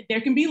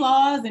 there can be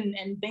laws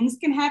and things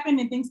can happen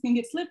and things can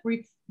get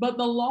slippery, but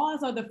the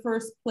laws are the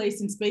first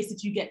place and space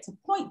that you get to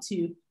point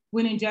to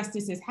when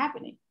injustice is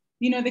happening.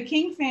 The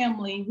King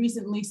family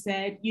recently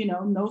said,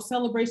 no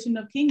celebration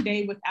of King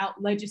Day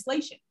without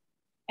legislation.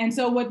 And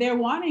so what they're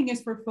wanting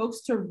is for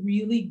folks to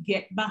really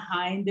get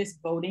behind this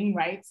voting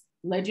rights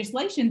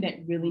legislation that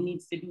really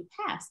needs to be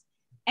passed.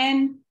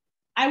 And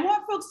I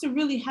want folks to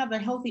really have a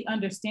healthy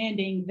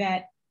understanding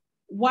that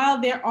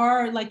while there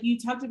are, like you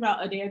talked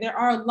about, Adair, there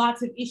are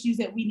lots of issues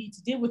that we need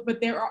to deal with,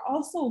 but there are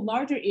also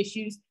larger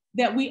issues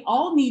that we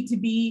all need to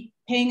be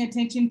paying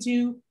attention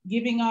to,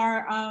 giving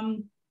our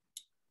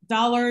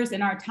dollars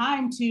and our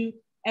time to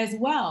as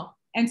well.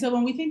 And so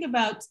when we think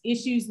about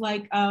issues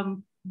like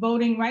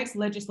voting rights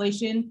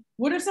legislation,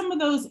 what are some of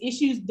those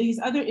issues, these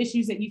other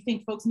issues that you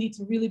think folks need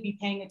to really be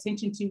paying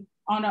attention to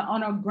on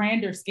a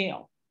grander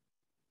scale?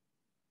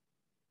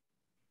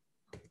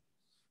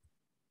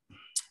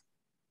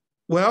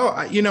 Well,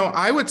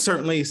 I would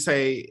certainly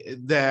say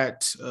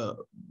that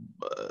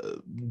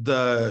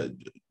the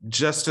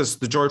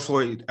George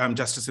Floyd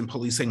Justice and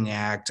Policing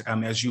Act,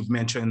 as you've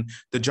mentioned,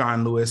 the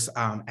John Lewis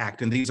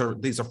Act, and these are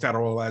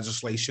federal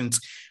legislations,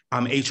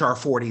 HR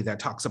 40 that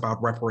talks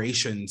about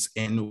reparations,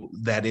 and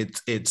that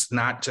it's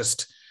not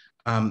just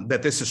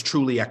that this is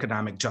truly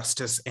economic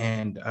justice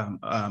and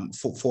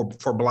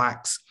for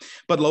Blacks.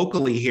 But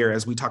locally here,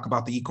 as we talk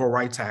about the Equal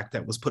Rights Act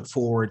that was put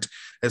forward,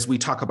 as we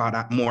talk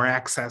about more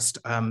access,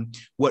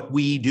 what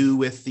we do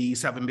with the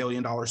 $7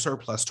 billion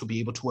surplus to be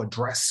able to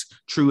address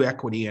true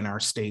equity in our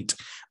state.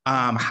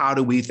 How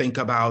do we think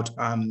about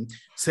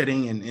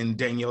sitting in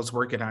Danielle's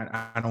work, and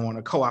I don't want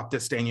to co-opt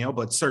this, Danielle,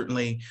 but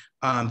certainly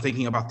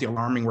thinking about the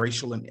alarming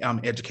racial and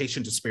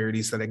education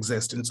disparities that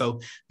exist. And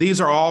so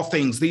these are all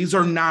things, these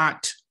are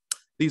not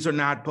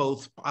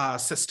both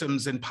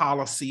systems and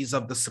policies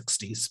of the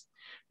 60s.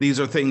 These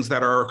are things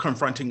that are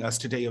confronting us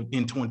today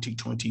in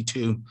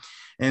 2022.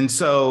 And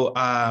so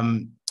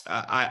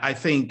I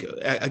think,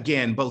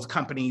 again, both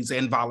companies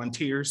and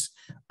volunteers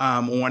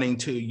wanting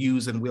to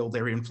use and wield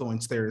their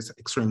influence there is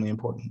extremely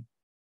important.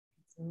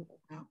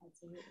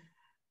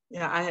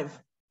 Yeah, I have,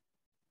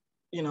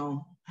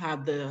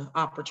 had the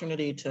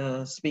opportunity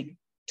to speak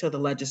to the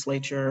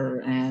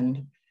legislature,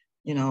 and,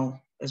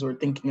 as we're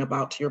thinking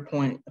about, to your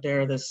point,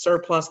 there, the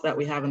surplus that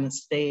we have in the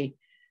state,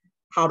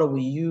 how do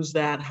we use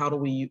that? How do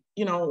we,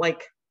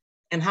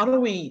 and how do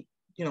we,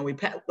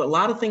 a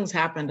lot of things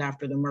happened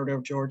after the murder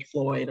of George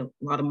Floyd. A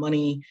lot of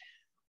money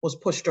was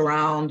pushed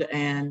around,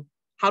 and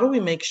how do we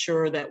make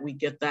sure that we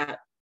get that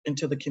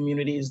into the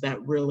communities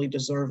that really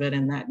deserve it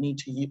and that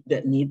need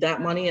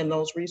that money and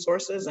those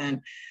resources?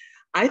 And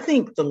I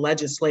think the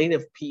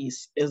legislative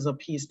piece is a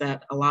piece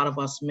that a lot of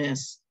us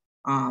miss.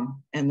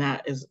 And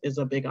that is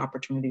a big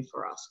opportunity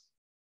for us.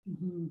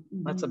 Mm-hmm,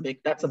 mm-hmm.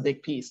 That's a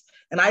big piece.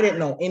 And I didn't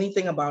know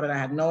anything about it. I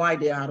had no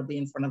idea how to be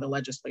in front of the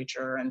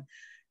legislature, and,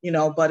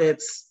 but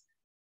it's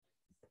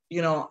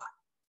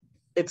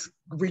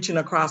reaching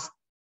across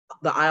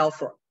the aisle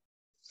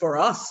for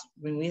us.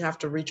 I mean, we have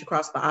to reach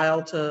across the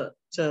aisle to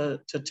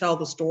tell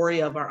the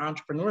story of our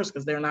entrepreneurs,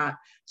 because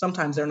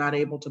sometimes they're not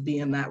able to be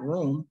in that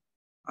room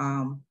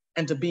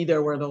and to be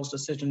there where those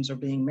decisions are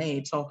being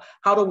made. So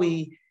how do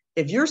we,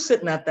 if you're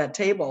sitting at that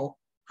table,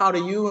 how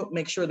do you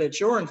make sure that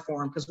you're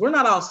informed? Because we're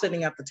not all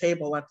sitting at the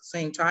table at the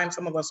same time.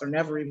 Some of us are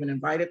never even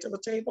invited to the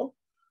table.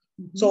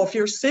 Mm-hmm. So if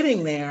you're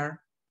sitting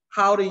there,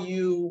 how do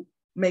you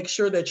make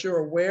sure that you're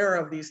aware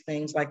of these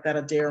things like that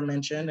Adair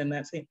mentioned, and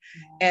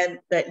and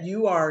that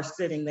you are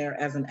sitting there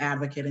as an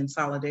advocate in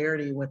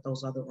solidarity with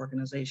those other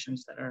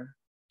organizations that are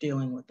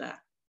dealing with that?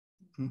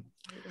 Mm-hmm.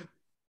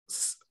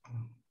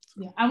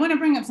 Yeah, I want to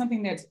bring up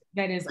something that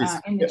is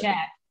in the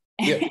chat.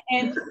 Yeah.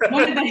 And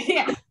one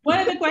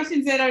of the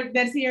questions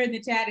that's here in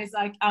the chat is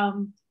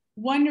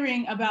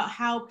wondering about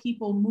how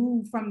people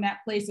move from that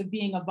place of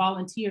being a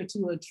volunteer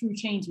to a true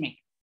change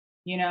maker,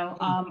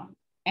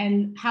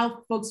 and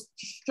how folks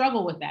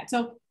struggle with that.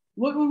 So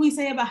what would we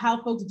say about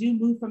how folks do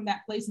move from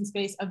that place and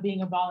space of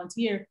being a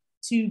volunteer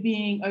to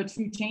being a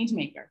true change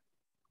maker?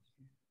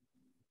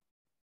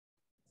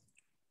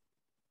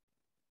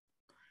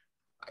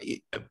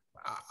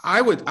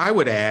 I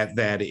would add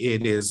that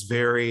it is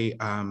very,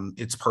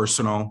 it's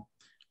personal,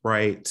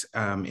 right?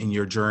 And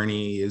your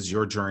journey is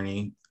your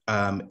journey,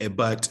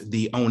 but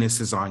the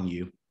onus is on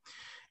you.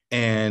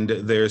 And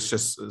there's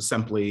just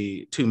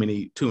simply too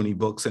many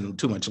books and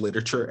too much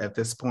literature at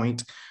this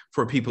point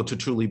for people to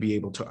truly be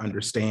able to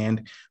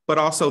understand. But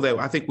also that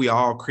I think we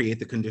all create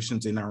the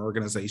conditions in our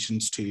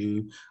organizations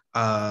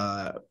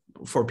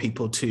for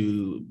people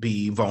to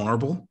be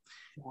vulnerable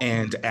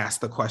and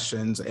ask the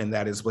questions, and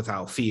that is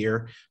without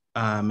fear.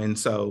 And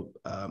so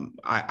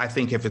I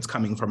think if it's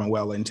coming from a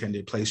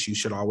well-intended place, you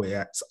should always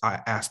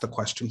ask the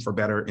question for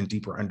better and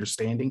deeper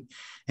understanding.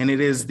 And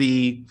it is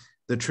the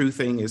true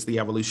thing is the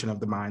evolution of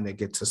the mind that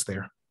gets us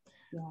there.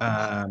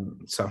 Yeah.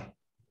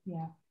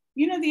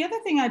 Yeah. The other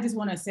thing I just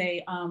want to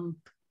say,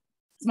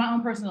 it's my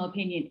own personal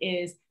opinion,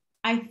 is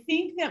I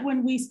think that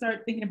when we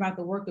start thinking about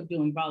the work of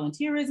doing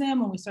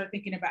volunteerism, when we start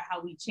thinking about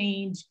how we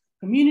change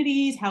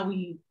communities, how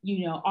we,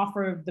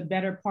 offer the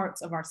better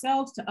parts of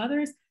ourselves to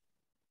others,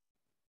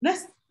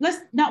 let's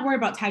not worry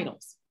about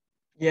titles.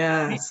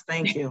 Yes,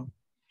 thank you.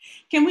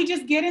 Can we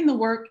just get in the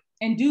work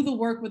and do the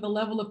work with a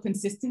level of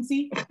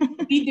consistency,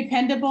 be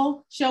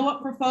dependable, show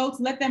up for folks,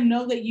 let them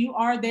know that you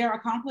are their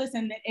accomplice,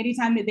 and that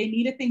anytime that they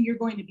need a thing, you're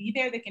going to be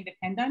there, they can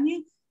depend on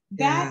you.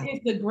 That is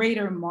the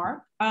greater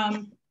mark.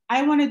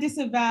 I want to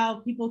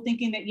disavow people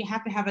thinking that you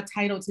have to have a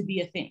title to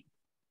be a thing.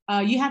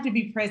 You have to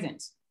be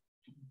present.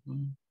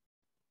 Mm-hmm.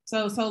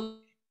 So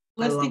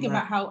let's think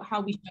about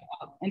how we show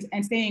up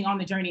and staying on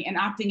the journey and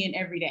opting in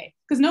every day.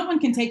 Because no one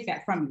can take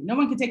that from you. No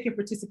one can take your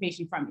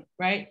participation from you,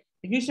 right?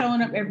 If you're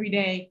showing up every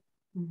day,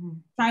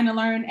 trying to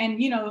learn, and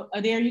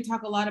Adair, you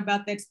talk a lot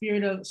about that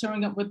spirit of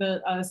showing up with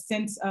a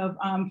sense of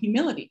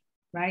humility,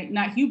 right?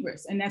 Not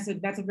hubris. And that's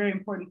a very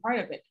important part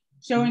of it.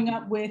 Showing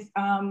up with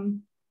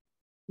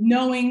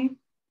knowing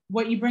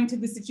what you bring to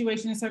the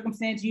situation and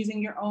circumstance,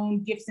 using your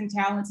own gifts and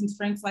talents and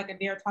strengths, like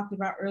Adair talked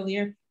about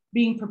earlier,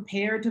 being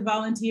prepared to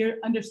volunteer,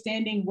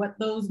 understanding what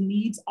those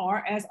needs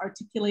are as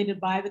articulated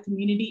by the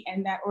community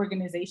and that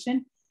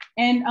organization,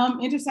 and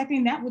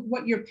intersecting that with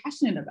what you're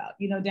passionate about.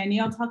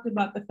 Danielle talked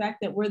about the fact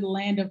that we're the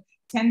land of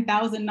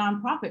 10,000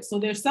 nonprofits. So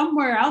there's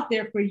somewhere out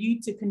there for you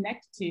to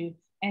connect to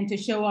and to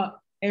show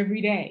up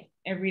every day,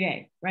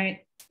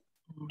 right?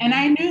 And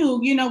I knew,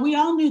 we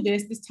all knew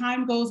this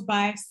time goes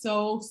by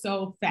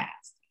so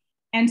fast.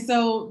 And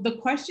so the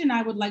question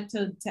I would like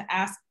to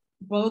ask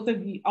both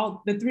of you,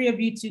 all the three of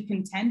you, to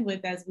contend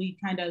with as we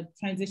kind of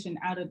transition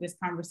out of this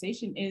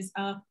conversation is,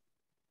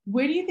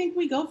 where do you think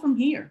we go from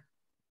here?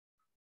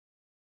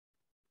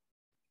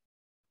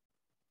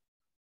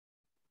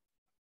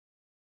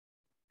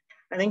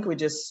 I think we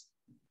just,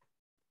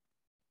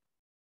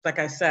 like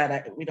I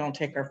said, we don't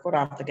take our foot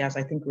off the gas.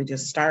 I think we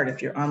just start.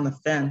 If you're on the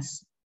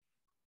fence,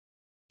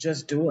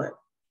 just do it.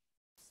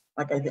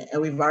 Like I think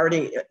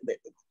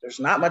there's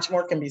not much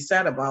more can be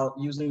said about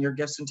using your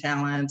gifts and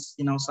talents,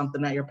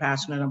 something that you're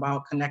passionate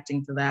about,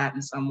 connecting to that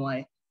in some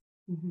way.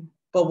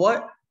 But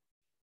what,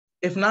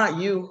 if not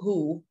you,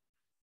 who,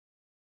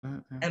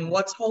 and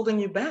what's holding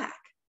you back?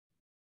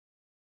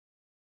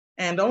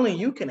 And only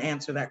you can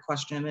answer that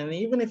question. And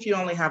even if you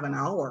only have an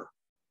hour,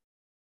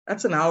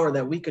 that's an hour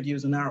that we could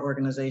use in our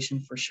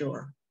organization for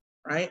sure,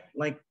 right?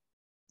 Like,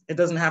 it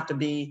doesn't have to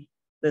be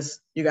this,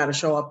 you got to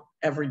show up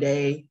every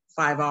day,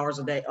 5 hours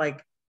a day.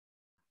 Like,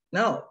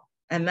 no.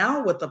 And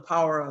now with the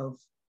power of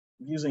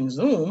using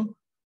Zoom,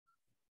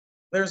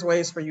 there's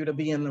ways for you to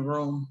be in the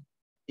room,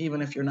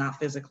 even if you're not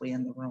physically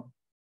in the room.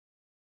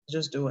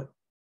 Just do it.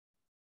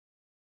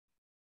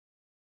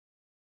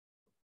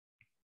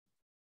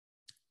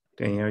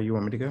 Danielle, you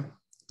want me to go?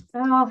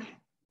 Oh,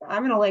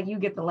 I'm going to let you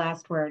get the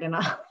last word, and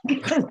I'm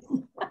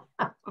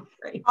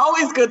afraid.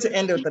 Always good to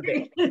end with the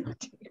day.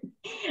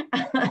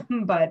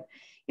 But,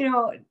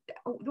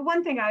 the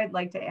one thing I'd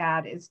like to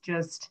add is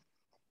just,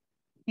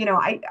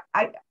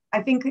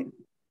 I think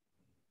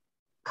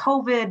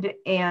COVID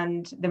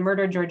and the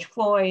murder of George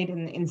Floyd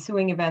and the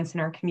ensuing events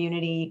in our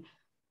community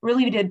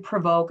really did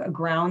provoke a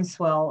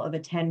groundswell of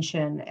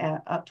attention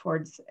up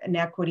towards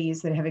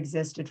inequities that have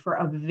existed for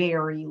a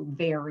very,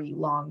 very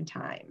long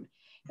time.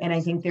 And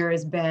I think there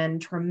has been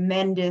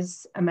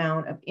tremendous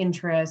amount of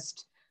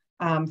interest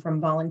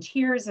from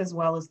volunteers as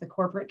well as the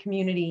corporate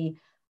community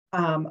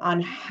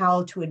on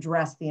how to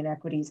address the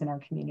inequities in our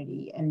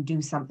community and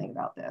do something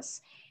about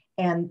this.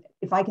 And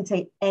if I could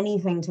say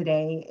anything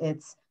today,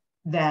 it's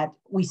that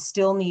we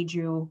still need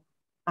you.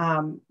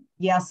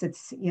 Yes,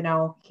 it's,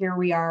 here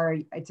we are,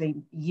 it's a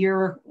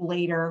year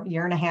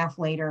and a half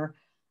later,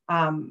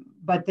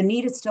 but the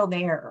need is still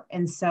there.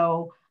 And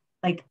so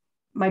like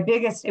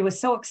it was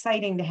so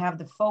exciting to have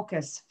the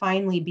focus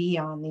finally be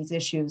on these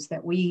issues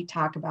that we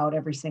talk about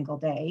every single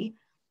day,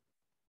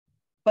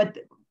 but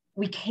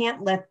we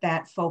can't let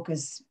that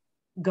focus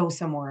go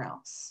somewhere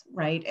else,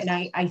 right? And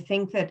I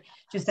think that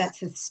just that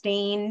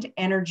sustained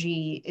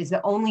energy is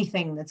the only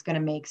thing that's going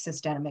to make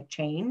systemic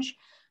change,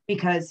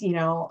 because,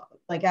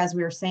 like as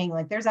we were saying,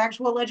 like there's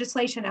actual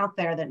legislation out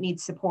there that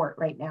needs support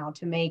right now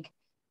to make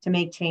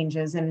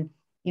changes. And,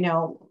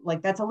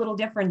 like that's a little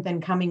different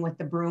than coming with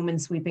the broom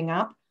and sweeping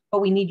up, but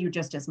we need you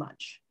just as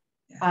much.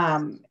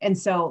 Yeah. And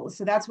so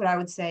that's what I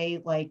would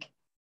say. Like,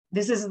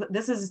 this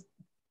is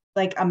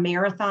like a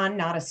marathon,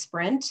 not a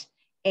sprint.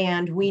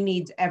 And we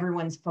need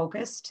everyone's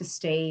focus to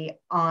stay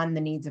on the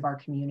needs of our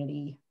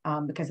community,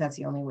 because that's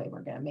the only way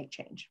we're going to make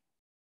change.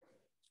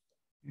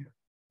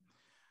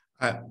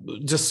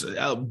 Just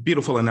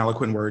beautiful and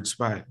eloquent words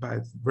by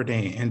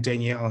Renee and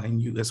Danielle, and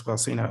you as well,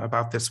 Sina,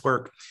 about this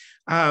work.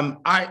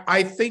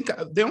 I think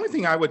the only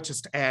thing I would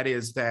just add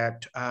is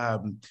that,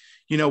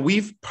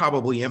 we've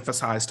probably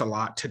emphasized a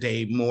lot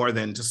today more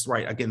than just,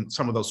 again,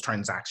 some of those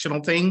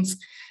transactional things,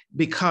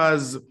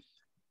 because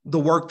the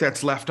work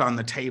that's left on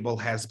the table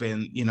has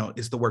been,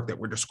 is the work that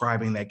we're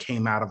describing that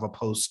came out of a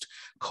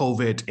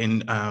post-COVID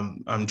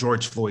in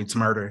George Floyd's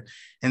murder.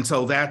 And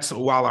so that's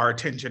while our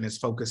attention is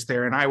focused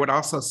there. And I would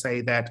also say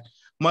that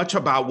much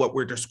about what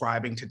we're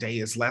describing today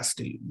is less.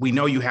 We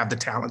know you have the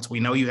talents, we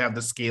know you have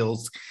the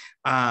skills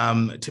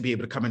to be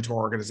able to come into our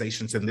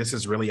organizations. And this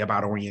is really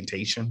about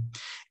orientation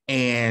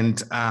and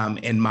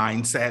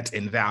mindset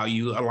and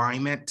value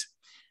alignment.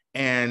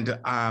 And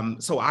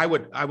so I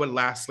would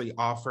lastly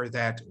offer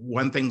that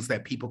one things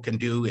that people can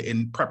do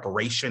in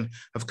preparation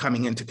of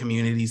coming into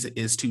communities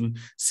is to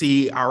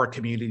see our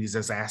communities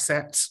as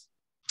assets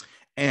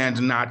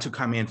and not to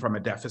come in from a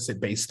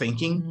deficit-based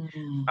thinking,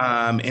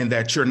 and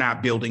that you're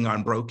not building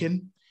on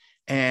broken,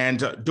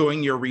 and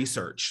doing your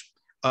research.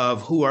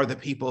 of who are the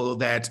people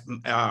that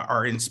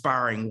are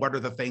inspiring, what are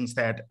the things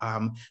that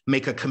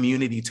make a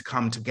community to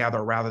come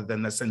together rather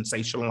than the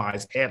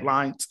sensationalized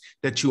headlines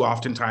that you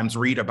oftentimes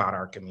read about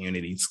our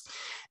communities.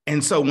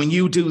 And so when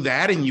you do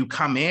that and you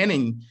come in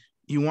and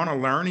you want to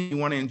learn and you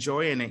want to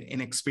enjoy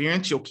and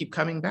experience, you'll keep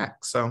coming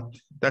back. So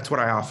that's what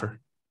I offer.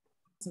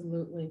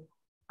 Absolutely.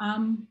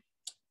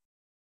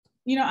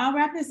 You know, I'll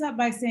wrap this up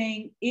by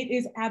saying it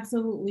is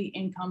absolutely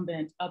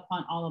incumbent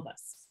upon all of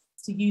us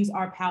to use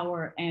our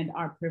power and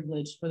our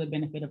privilege for the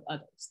benefit of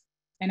others.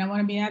 And I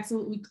want to be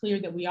absolutely clear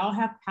that we all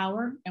have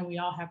power and we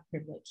all have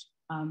privilege.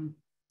 And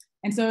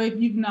so if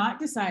you've not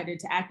decided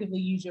to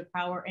actively use your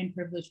power and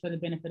privilege for the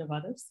benefit of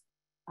others,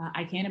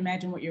 I can't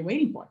imagine what you're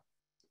waiting for.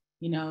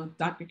 You know,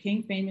 Dr.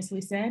 King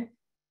famously said,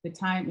 the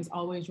time is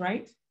always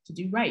right to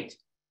do right.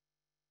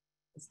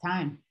 It's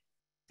time.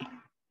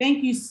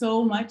 Thank you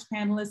so much,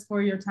 panelists,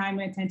 for your time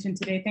and attention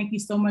today. Thank you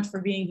so much for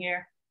being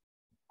here.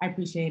 I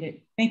appreciate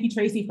it. Thank you,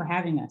 Tracy, for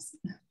having us.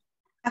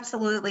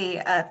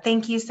 Absolutely.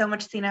 Thank you so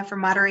much, Sina, for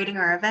moderating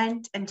our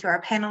event, and to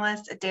our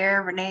panelists,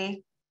 Adair,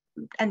 Renee,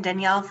 and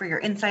Danielle, for your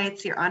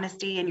insights, your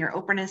honesty, and your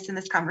openness in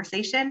this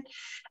conversation.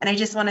 And I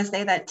just want to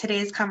say that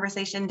today's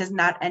conversation does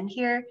not end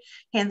here.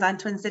 Hands On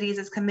Twin Cities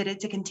is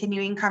committed to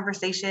continuing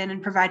conversation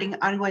and providing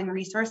ongoing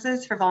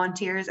resources for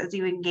volunteers as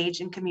you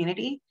engage in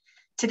community.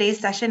 Today's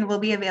session will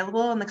be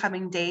available in the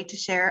coming day to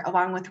share,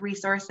 along with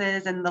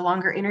resources and the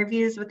longer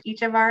interviews with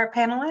each of our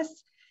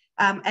panelists.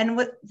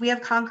 We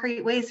have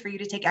concrete ways for you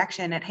to take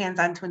action at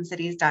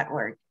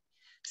handsOnTwinCities.org.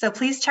 So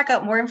please check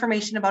out more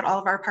information about all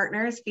of our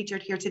partners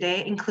featured here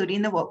today,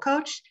 including the Woke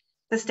Coach.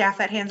 The staff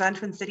at Hands On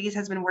Twin Cities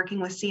has been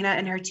working with Sina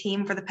and her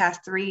team for the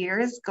past 3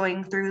 years,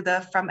 going through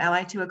the From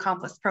Ally to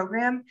Accomplice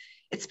program.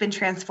 It's been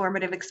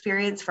transformative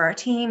experience for our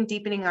team,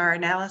 deepening our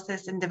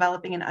analysis and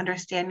developing an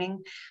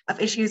understanding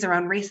of issues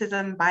around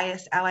racism,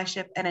 bias,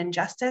 allyship, and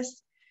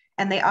injustice.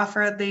 And they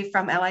offer the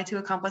From Ally to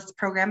Accomplice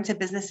program to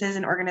businesses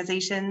and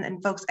organizations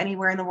and folks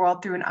anywhere in the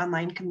world through an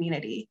online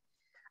community.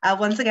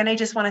 Once again, I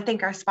just want to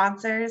thank our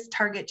sponsors,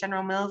 Target,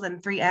 General Mills,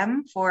 and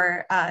 3M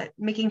for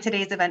making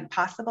today's event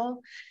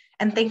possible.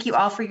 And thank you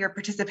all for your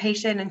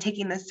participation and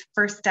taking this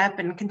first step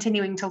and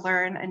continuing to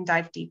learn and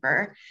dive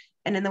deeper.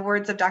 And in the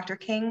words of Dr.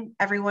 King,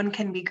 everyone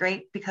can be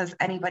great because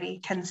anybody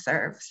can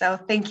serve. So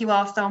thank you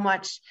all so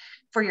much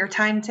for your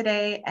time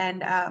today.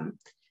 And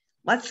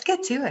let's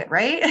get to it,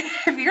 right?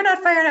 If you're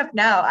not fired up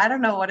now, I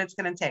don't know what it's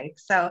going to take.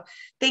 So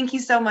thank you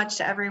so much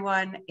to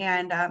everyone,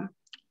 and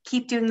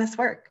keep doing this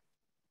work.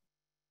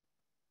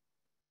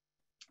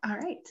 All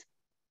right.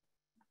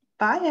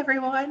 Bye,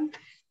 everyone.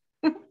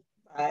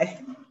 Bye.